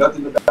 Don't know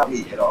nothing about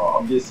me at all.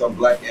 I'm just some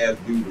black ass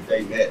dude that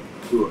they met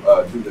through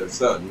their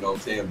son. You know what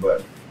I'm saying?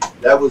 But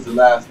that was the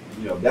last,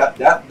 you know,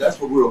 that's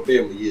what real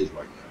family is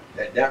right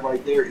now. That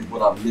right there is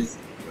what I'm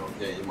missing, you know what I'm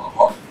saying, in my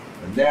heart.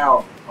 And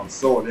now I'm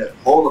sewing that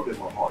hole up in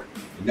my heart.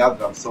 And now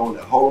that I'm sewing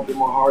that hole up in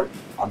my heart,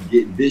 I'm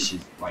getting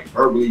vicious, like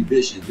verbally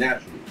vicious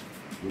naturally.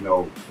 You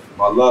know,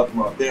 my love for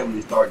my family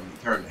is starting to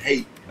turn to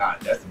hate. Nah,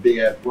 that's a big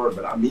ass word,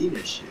 but I mean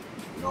that shit.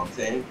 You know what I'm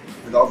saying?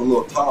 Because I was a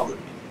little toddler.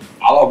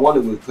 All I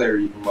wanted was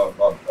clarity from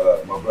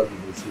my brothers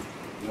and sisters.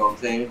 You know what I'm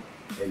saying?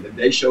 And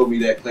they showed me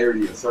that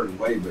clarity a certain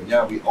way, but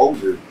now we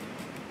older.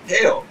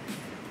 Hell,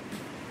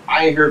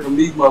 I ain't heard from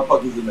these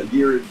motherfuckers in a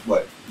year.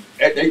 What?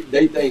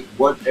 They think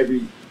once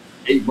every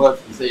 8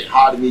 months to say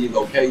hi to me is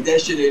okay. That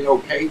shit ain't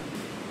okay.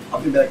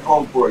 I've been back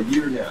home for a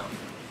year now.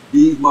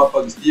 These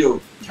motherfuckers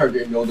still turn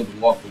their nose up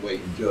and walk away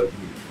and judge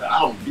me. But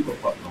I don't give a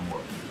fuck no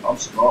more. I'm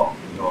strong.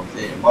 You know what I'm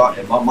saying?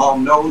 And my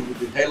mom knows with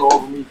this halo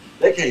over me,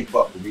 they can't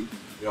fuck with me.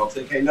 You know what I'm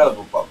saying? Can't none of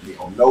them fuck with me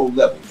on no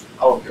levels.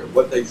 I don't care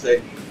what they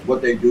say,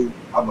 what they do,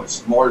 how much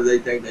smarter they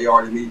think they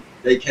are than me.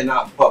 They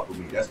cannot fuck with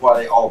me. That's why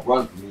they all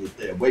run from me and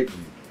stay away from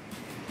me.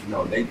 You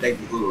know, they think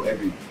this little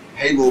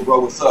hey little bro,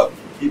 what's up?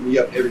 Keep me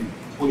up every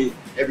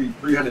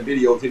 300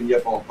 videos, hit me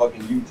up on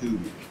fucking YouTube.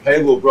 Hey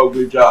little bro,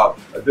 good job.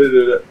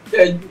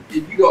 Yeah,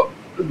 if you go,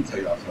 let me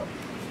tell y'all something.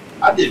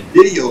 I did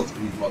videos for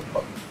these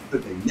motherfuckers.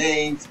 Put their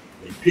names,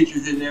 their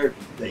pictures in there,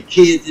 their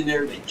kids in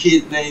there, their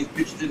kids' names,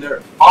 pictures in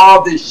there,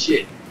 all this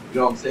shit. You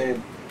know what I'm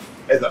saying?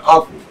 As an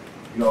uncle,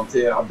 you know what I'm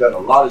saying? I've done a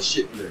lot of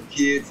shit for their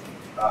kids.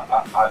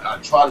 I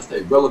try to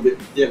stay relevant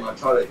with them. I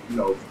try to, you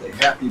know, stay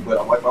happy, but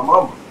I'm like my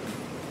mama.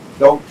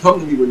 Don't come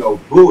to me with no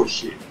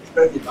bullshit.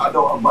 Especially if I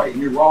know I'm right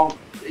and you're wrong,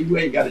 you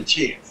ain't got a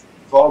chance.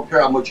 So I don't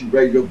care how much you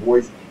raise your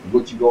voice and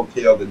what you gonna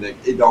tell the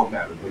next, it don't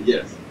matter. But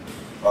yes,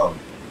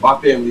 my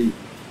family,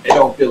 it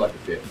don't feel like a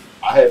family.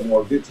 I had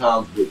more good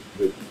times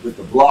with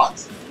the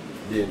Blocks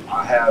than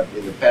I have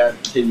in the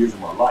past 10 years of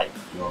my life.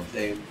 You know what I'm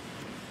saying?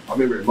 I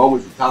remember at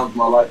moments and times in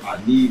my life,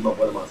 I need one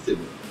of my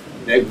siblings.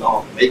 They was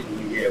all making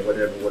me, yeah,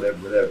 whatever.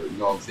 You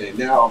know what I'm saying?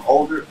 Now I'm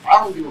older. I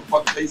don't give a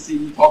fuck if they see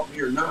me talk to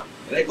me or not.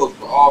 And that goes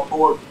for all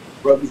 4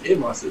 brothers and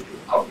my sister.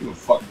 I don't give a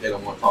fuck if they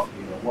don't want to talk to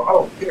me no more. I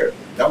don't care.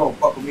 Y'all don't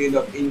fuck with me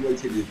enough anyway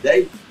to this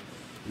day.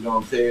 You know what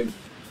I'm saying?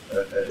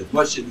 as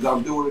much shit as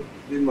I'm doing,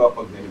 these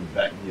motherfuckers ain't even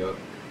backing me up.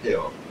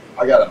 Hell,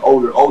 I got an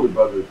older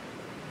brother,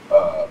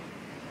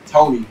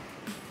 Tony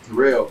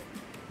Terrell.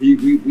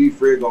 We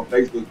friends on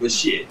Facebook, but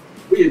shit,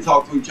 we didn't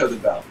talk to each other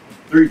about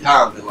 3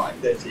 times in life.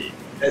 That's it.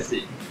 That's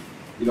it.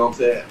 You know what I'm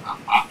saying?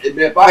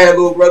 If I had a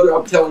little brother,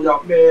 I'm telling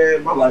y'all,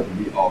 man, my life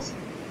would be awesome.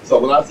 So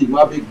when I see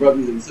my big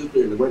brothers and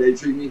sisters and the way they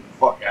treat me,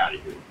 fuck out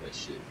of here with that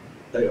shit.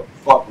 Stay the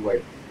fuck away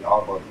from me.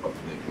 Y'all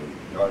motherfuckers ain't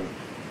good.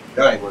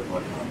 Y'all ain't worth my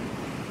time.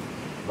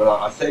 But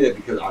I say that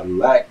because I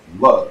lack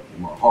love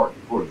in my heart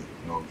for them.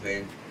 You know what I'm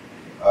saying?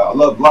 I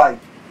love life,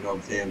 you know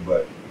what I'm saying?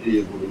 But it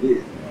is what it is, you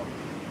know?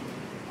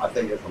 I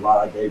think that's a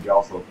lot I gave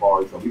y'all so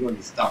far. So we're going to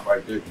just stop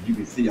right there because you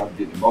can see I'm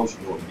getting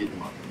emotional and getting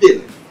my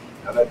feelings.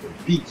 I'm at the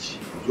beach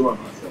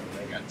enjoying myself.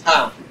 I ain't got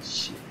time for this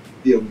shit.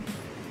 Feel me?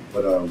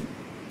 But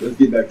let's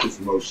get back to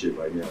some more shit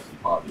right now, some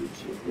positive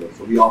shit. You know?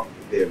 So we all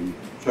prepare.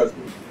 Trust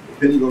me,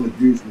 depending on the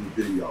views from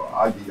the video,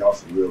 I'll give y'all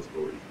some real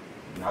stories.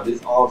 Now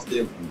this all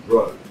stems from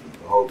drugs. Is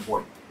the whole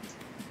point.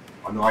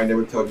 I know I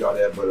never told y'all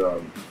that, but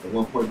at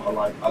one point in my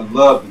life, I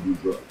love to do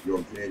drugs. You know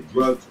what I'm saying?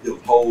 Drugs fill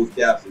holes,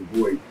 gaps, and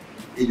voids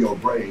in your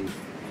brain,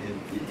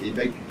 and it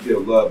makes you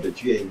feel love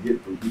that you ain't getting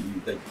from people you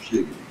think you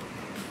should get from.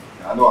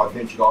 Now, I know I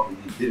ventured off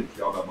and just did it to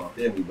y'all about my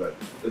family, but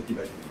let's get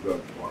back to the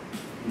drugs part.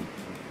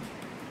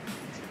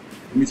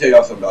 Let me tell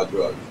y'all something about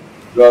drugs.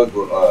 Drugs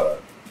will,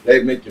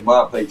 they make your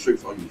mind play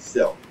tricks on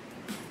yourself.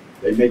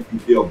 They make you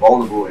feel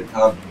vulnerable at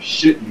times you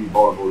shouldn't be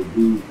vulnerable to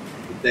do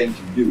the things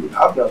you do. And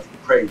I've done some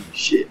crazy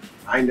shit.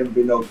 I ain't never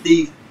been no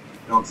thief,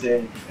 you know what I'm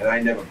saying? And I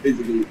ain't never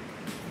physically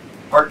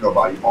hurt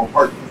nobody on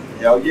purpose.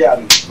 Hell yeah, I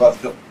done bust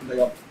a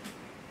couple.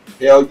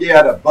 Hell yeah,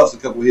 I done bust a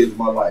couple hits in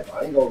my life.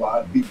 I ain't gonna lie,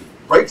 I beat the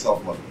brakes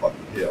off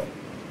motherfucking hell.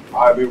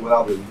 I remember when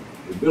I was in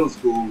middle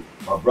school,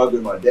 my brother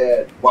and my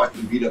dad watched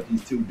me beat up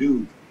these 2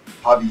 dudes,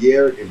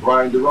 Javier and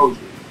Brian DeRozier.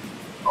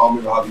 I don't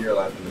remember Javier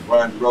last name, but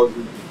Brian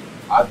DeRozier.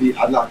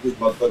 I knocked this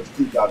motherfucker's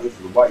tooth out. This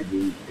was a white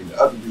dude, and the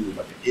other dude was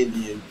like an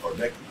Indian or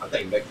Mexican, I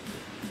think Mexican.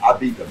 I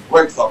beat the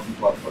brakes off these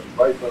motherfuckers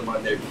right in front of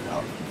my neighbor's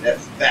house.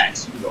 That's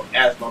facts. You know,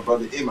 ask my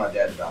brother and my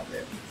dad about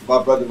that. So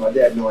my brother and my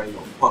dad know I ain't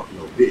no punk,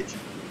 no bitch.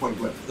 Point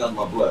blank, it's not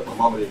my blood. My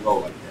mama didn't know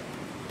like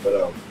that.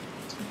 But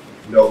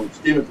you know,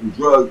 stemming from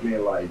drugs,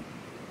 man, like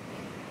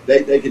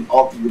they can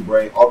alter your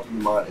brain, alter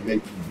your mind, and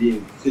make you be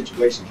in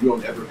situations you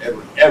don't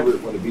ever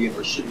want to be in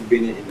or shouldn't have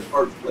been in the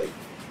first place.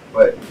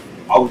 But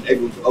I was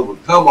able to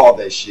overcome all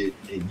that shit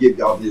and give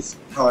y'all this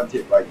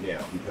content right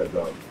now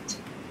because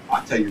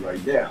I tell you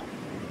right now,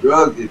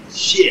 drugs is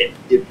shit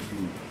if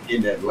you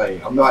in that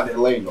lane. I'm not in that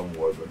lane no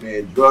more, but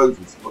man, drugs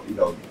is, you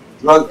know,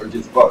 drugs are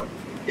just fun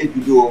if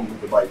you do them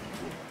with the right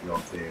people. You know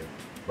what I'm saying?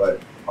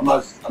 But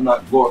I'm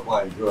not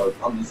glorifying drugs.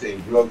 I'm just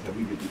saying drugs have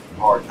me been through some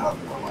hard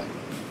times in my life.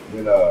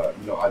 When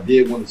you know, I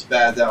did want to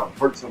spaz out and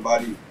hurt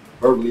somebody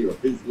verbally or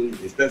physically,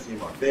 especially in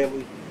my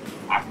family,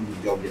 I can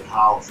just go get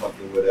high on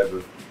something,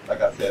 whatever.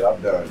 Like I said,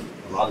 I've done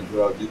a lot of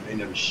drugs. Just ain't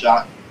never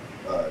shot.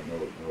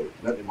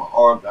 Nothing in my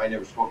arms. I ain't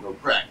never smoked no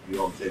crack. You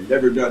know what I'm saying?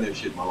 Never done that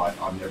shit in my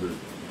life. I've never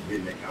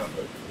been that kind of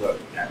a drug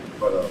addict.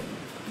 But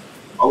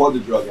I was a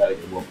drug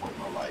addict at one point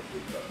in my life.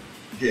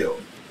 Hell,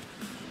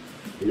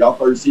 when y'all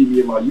first see me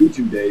in my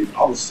YouTube days,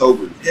 I was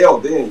sober as hell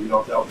then. You know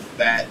what I'm saying? I was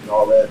fat and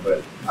all that,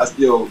 but I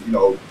still, you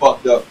know,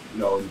 fucked up. You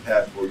know, in the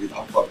past 4 years,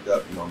 I fucked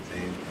up. You know what I'm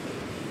saying?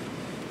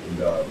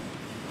 And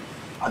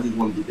I just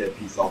want to get that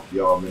piece off to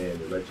y'all, man,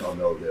 and let y'all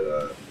know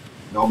that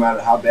no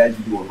matter how bad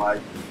you do in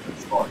life,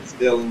 as far as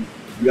failing,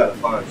 you got to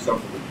find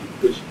something that keep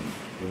pushing you.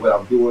 And what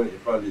I'm doing in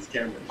front of this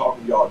camera and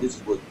talking to y'all, this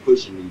is what's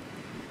pushing me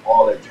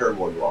all that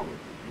turmoil y'all went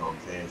through. You know what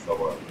I'm saying?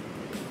 So,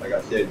 like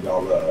I said,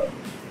 y'all,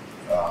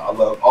 I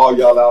love all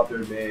y'all out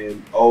there,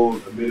 man.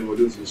 Old, middle,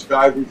 new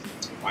subscribers.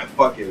 I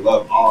fucking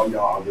love all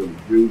y'all. I really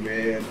do,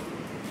 man.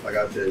 Like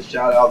I said,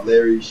 shout out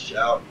Larry,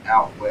 shout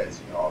out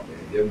Wes, y'all,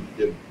 man.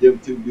 Them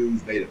 2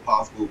 dudes made it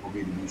possible for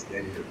me to be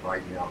standing here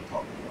right now and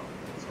talking to y'all.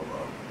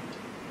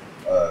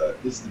 So,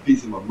 this is the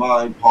piece of my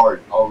mind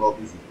part. I don't know if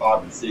this is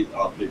 5 or 6.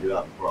 I'll figure it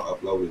out before I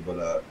upload it.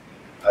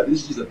 But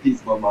this is just a piece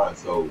of my mind.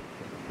 So,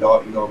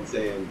 y'all, you know what I'm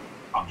saying?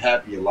 I'm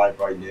happy in life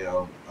right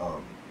now.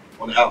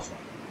 On the outside.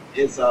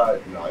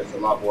 Inside, you know, it's a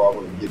lot more I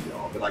want to give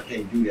y'all. But I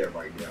can't do that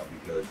right now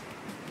because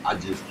I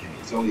just can't.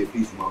 It's only a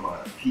piece of my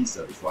mind, a piece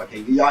of it. So I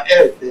can't give y'all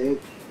everything.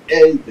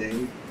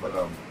 But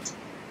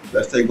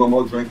let's take one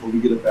more drink before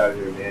we get up out of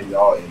here, man,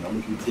 y'all. And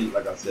I'm gonna continue,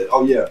 like I said.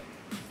 Oh yeah,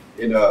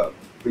 and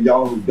for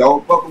y'all who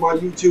don't fuck with my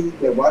YouTube,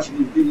 that watching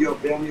these video,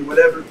 family,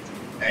 whatever,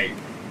 hey,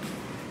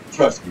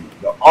 trust me,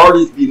 the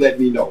artists be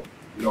letting me know.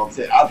 You know what I'm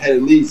saying? I've had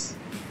at least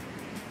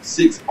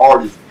 6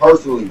 artists,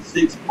 personally,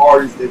 6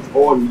 artists that's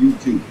on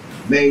YouTube,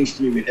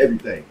 mainstream and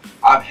everything.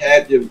 I've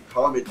had them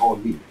comment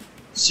on me.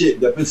 Shit,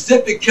 the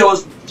Pacific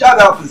Killers, shout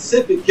out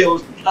Pacific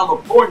Killers from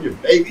California,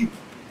 baby.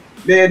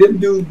 Man, them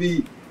dudes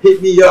be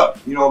hit me up.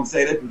 You know what I'm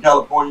saying? They're from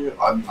California.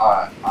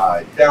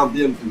 I found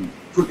them through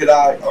Crooked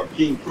Eye, or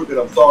King Crooked,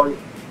 I'm sorry.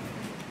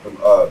 From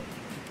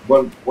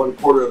one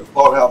quarter of the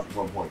slaughterhouse at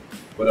one point.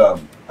 But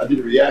I did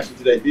a reaction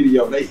to that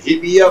video and they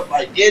hit me up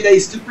like, yeah, they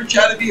super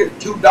chatted me at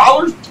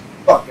 $2.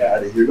 fuck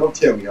out of here. Don't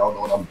tell me I don't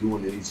know what I'm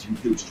doing in these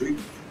YouTube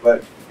streets.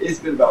 But it's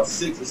been about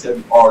 6 or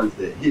 7 artists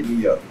that hit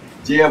me up.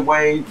 Jam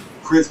Wayne,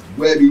 Chris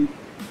Webby,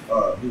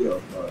 who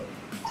else?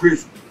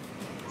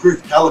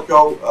 Chris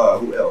Calico,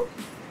 who else?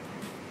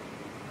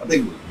 I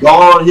think it was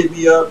Gone hit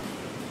me up.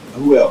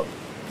 Who else?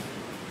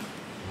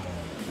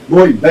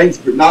 Lloyd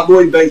Banks, not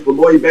Lloyd Banks, but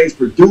Lloyd Banks'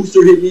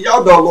 producer hit me.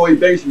 Y'all know Lloyd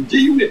Banks from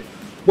G-Unit.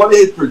 One of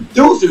his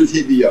producers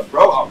hit me up,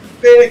 bro. I'm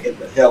man, get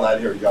the hell out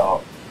of here,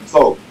 y'all.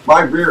 So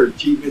my rare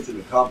achievements and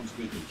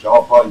accomplishments that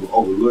y'all probably will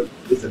overlook,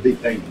 it's a big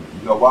thing to me.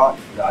 You know why?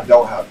 I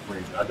don't have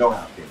friends. I don't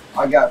have family.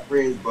 I got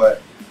friends,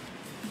 but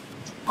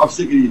I'm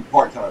sick of these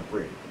part-time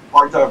friends.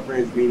 Part-time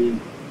friends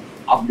meaning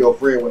I'm your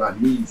friend when I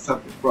need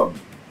something from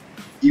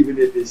you, even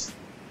if it's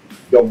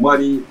your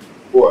money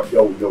or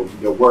your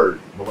word.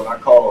 But when I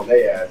call on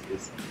their ass,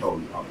 it's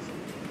totally opposite.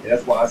 And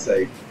that's why I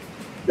say,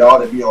 y'all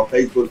that be on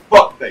Facebook,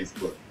 fuck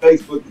Facebook.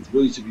 Facebook is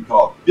really should be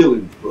called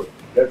feelings book.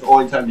 That's the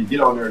only time you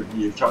get on there when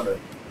you're trying to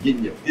get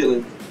in your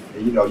feelings.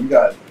 And you know, you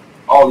got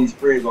all these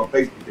friends on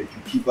Facebook that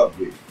you keep up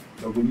with.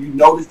 So when you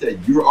notice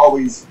that you're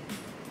always,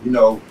 you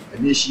know,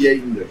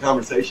 initiating the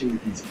conversation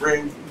with these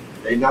friends,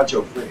 they're not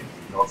your friends.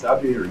 You know, so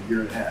I've been here a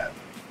year and a half.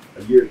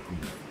 A year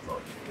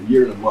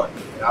and a month.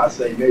 And I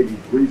say maybe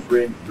 3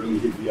 friends really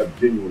hit me up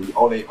genuinely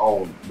on their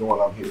own,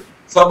 knowing I'm here.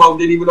 Some of them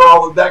didn't even know I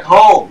was back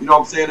home. You know what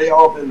I'm saying? They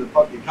all been in the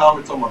fucking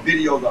comments on my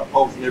videos I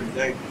post and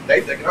everything.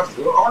 They thinking I'm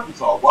still in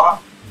Arkansas. Why?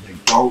 They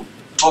don't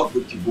fuck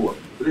with your boy.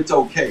 But it's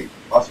okay.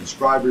 My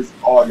subscribers,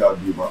 all y'all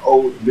do. My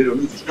old, middle,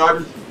 new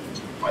subscribers,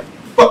 I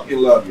fucking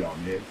love y'all,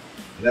 man.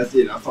 And that's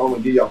it. That's all I'm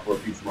gonna give y'all for a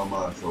piece of my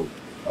mind. So,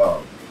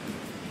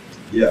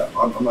 yeah,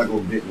 I'm not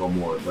gonna vent no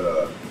more.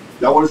 But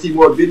y'all want to see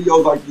more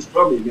videos like this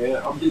from me,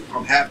 man?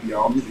 I'm happy,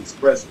 y'all. I'm just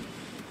expressing.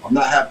 I'm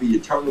not happy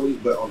eternally,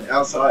 but on the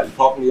outside and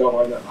talking to y'all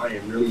right now, I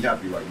am really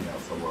happy right now.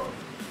 So,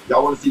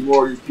 y'all want to see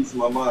more of this piece of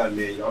my mind,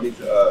 man? Y'all need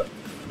to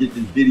get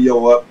this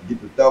video up,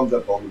 get the thumbs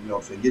up on it. You know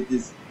what I'm saying? Get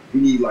this. We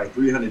need like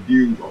 300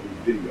 views on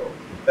this video.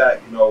 In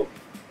fact, you know,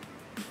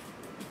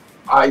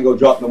 I ain't gonna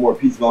drop no more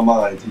piece of my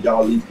mind until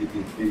y'all at least get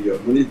this video.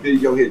 When this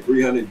video hit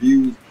 300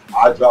 views,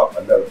 I drop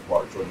another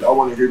part. So if y'all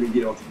want to hear me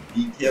get on some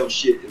detailed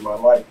shit in my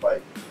life,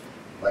 like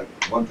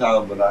one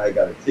time when I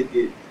got a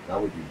ticket and I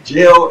went to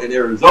jail in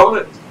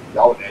Arizona,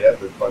 y'all,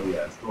 that's a funny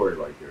ass story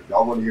right there.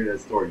 Y'all want to hear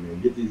that story, man?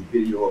 Get this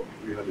video up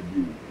to 300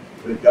 views.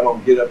 But if y'all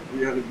don't get up to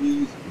 300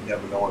 views, you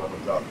never know when I'm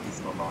gonna drop a piece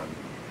of my mind.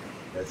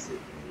 That's it,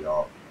 man,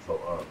 y'all. So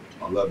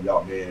I love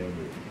y'all, man.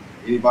 And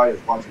anybody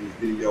that's watching this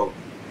video,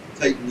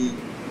 take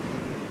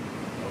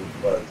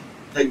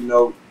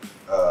note.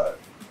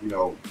 You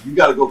know, you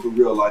got to go through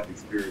real life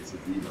experiences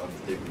to even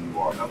understand who you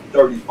are. And I'm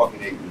 30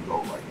 fucking 8 years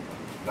old right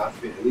now. And I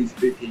spent at least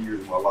 15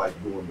 years of my life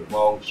doing the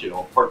wrong shit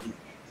on purpose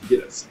to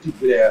get a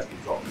stupid ass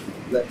result.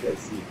 Let that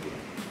sink in.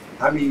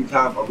 How many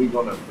times are we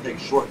gonna take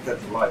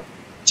shortcuts in life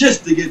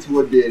just to get to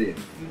a dead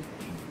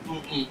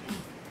end?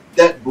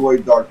 That boy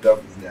Dark Duff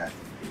is nasty.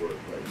 But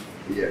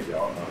yeah,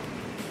 y'all.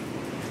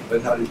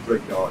 Let's have this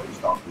break, y'all, and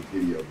stop this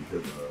video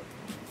because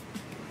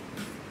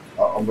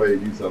I'm ready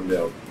to do something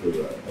else.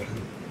 Because,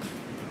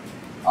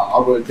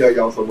 I'm going to tell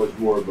y'all so much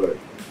more, but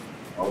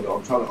I don't know.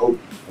 I'm trying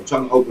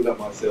to open up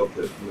myself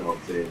to, you know what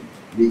I'm saying,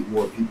 meet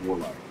more people in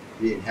life,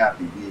 being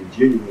happy, being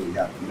genuinely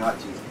happy, not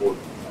just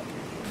forcing happy. You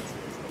know what I'm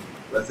saying? So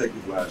let's take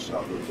this last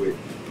shot real quick.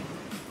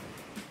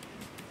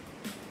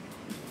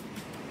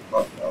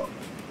 Fuck y'all.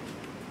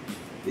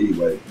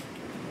 Anyway,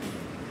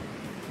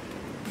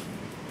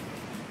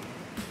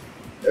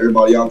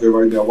 everybody out there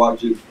right now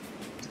watching,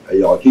 hey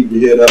y'all, keep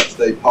your head up,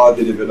 stay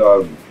positive,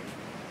 and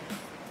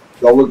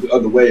don't look the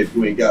other way if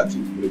you ain't got to.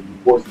 But if you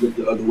force to look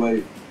the other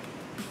way,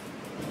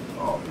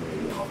 oh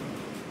man, y'all.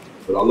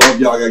 But I love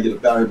y'all. I gotta get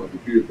up out of here. My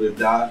computer's gonna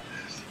die.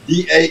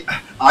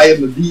 I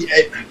am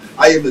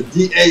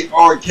the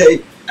DARK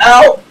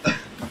out.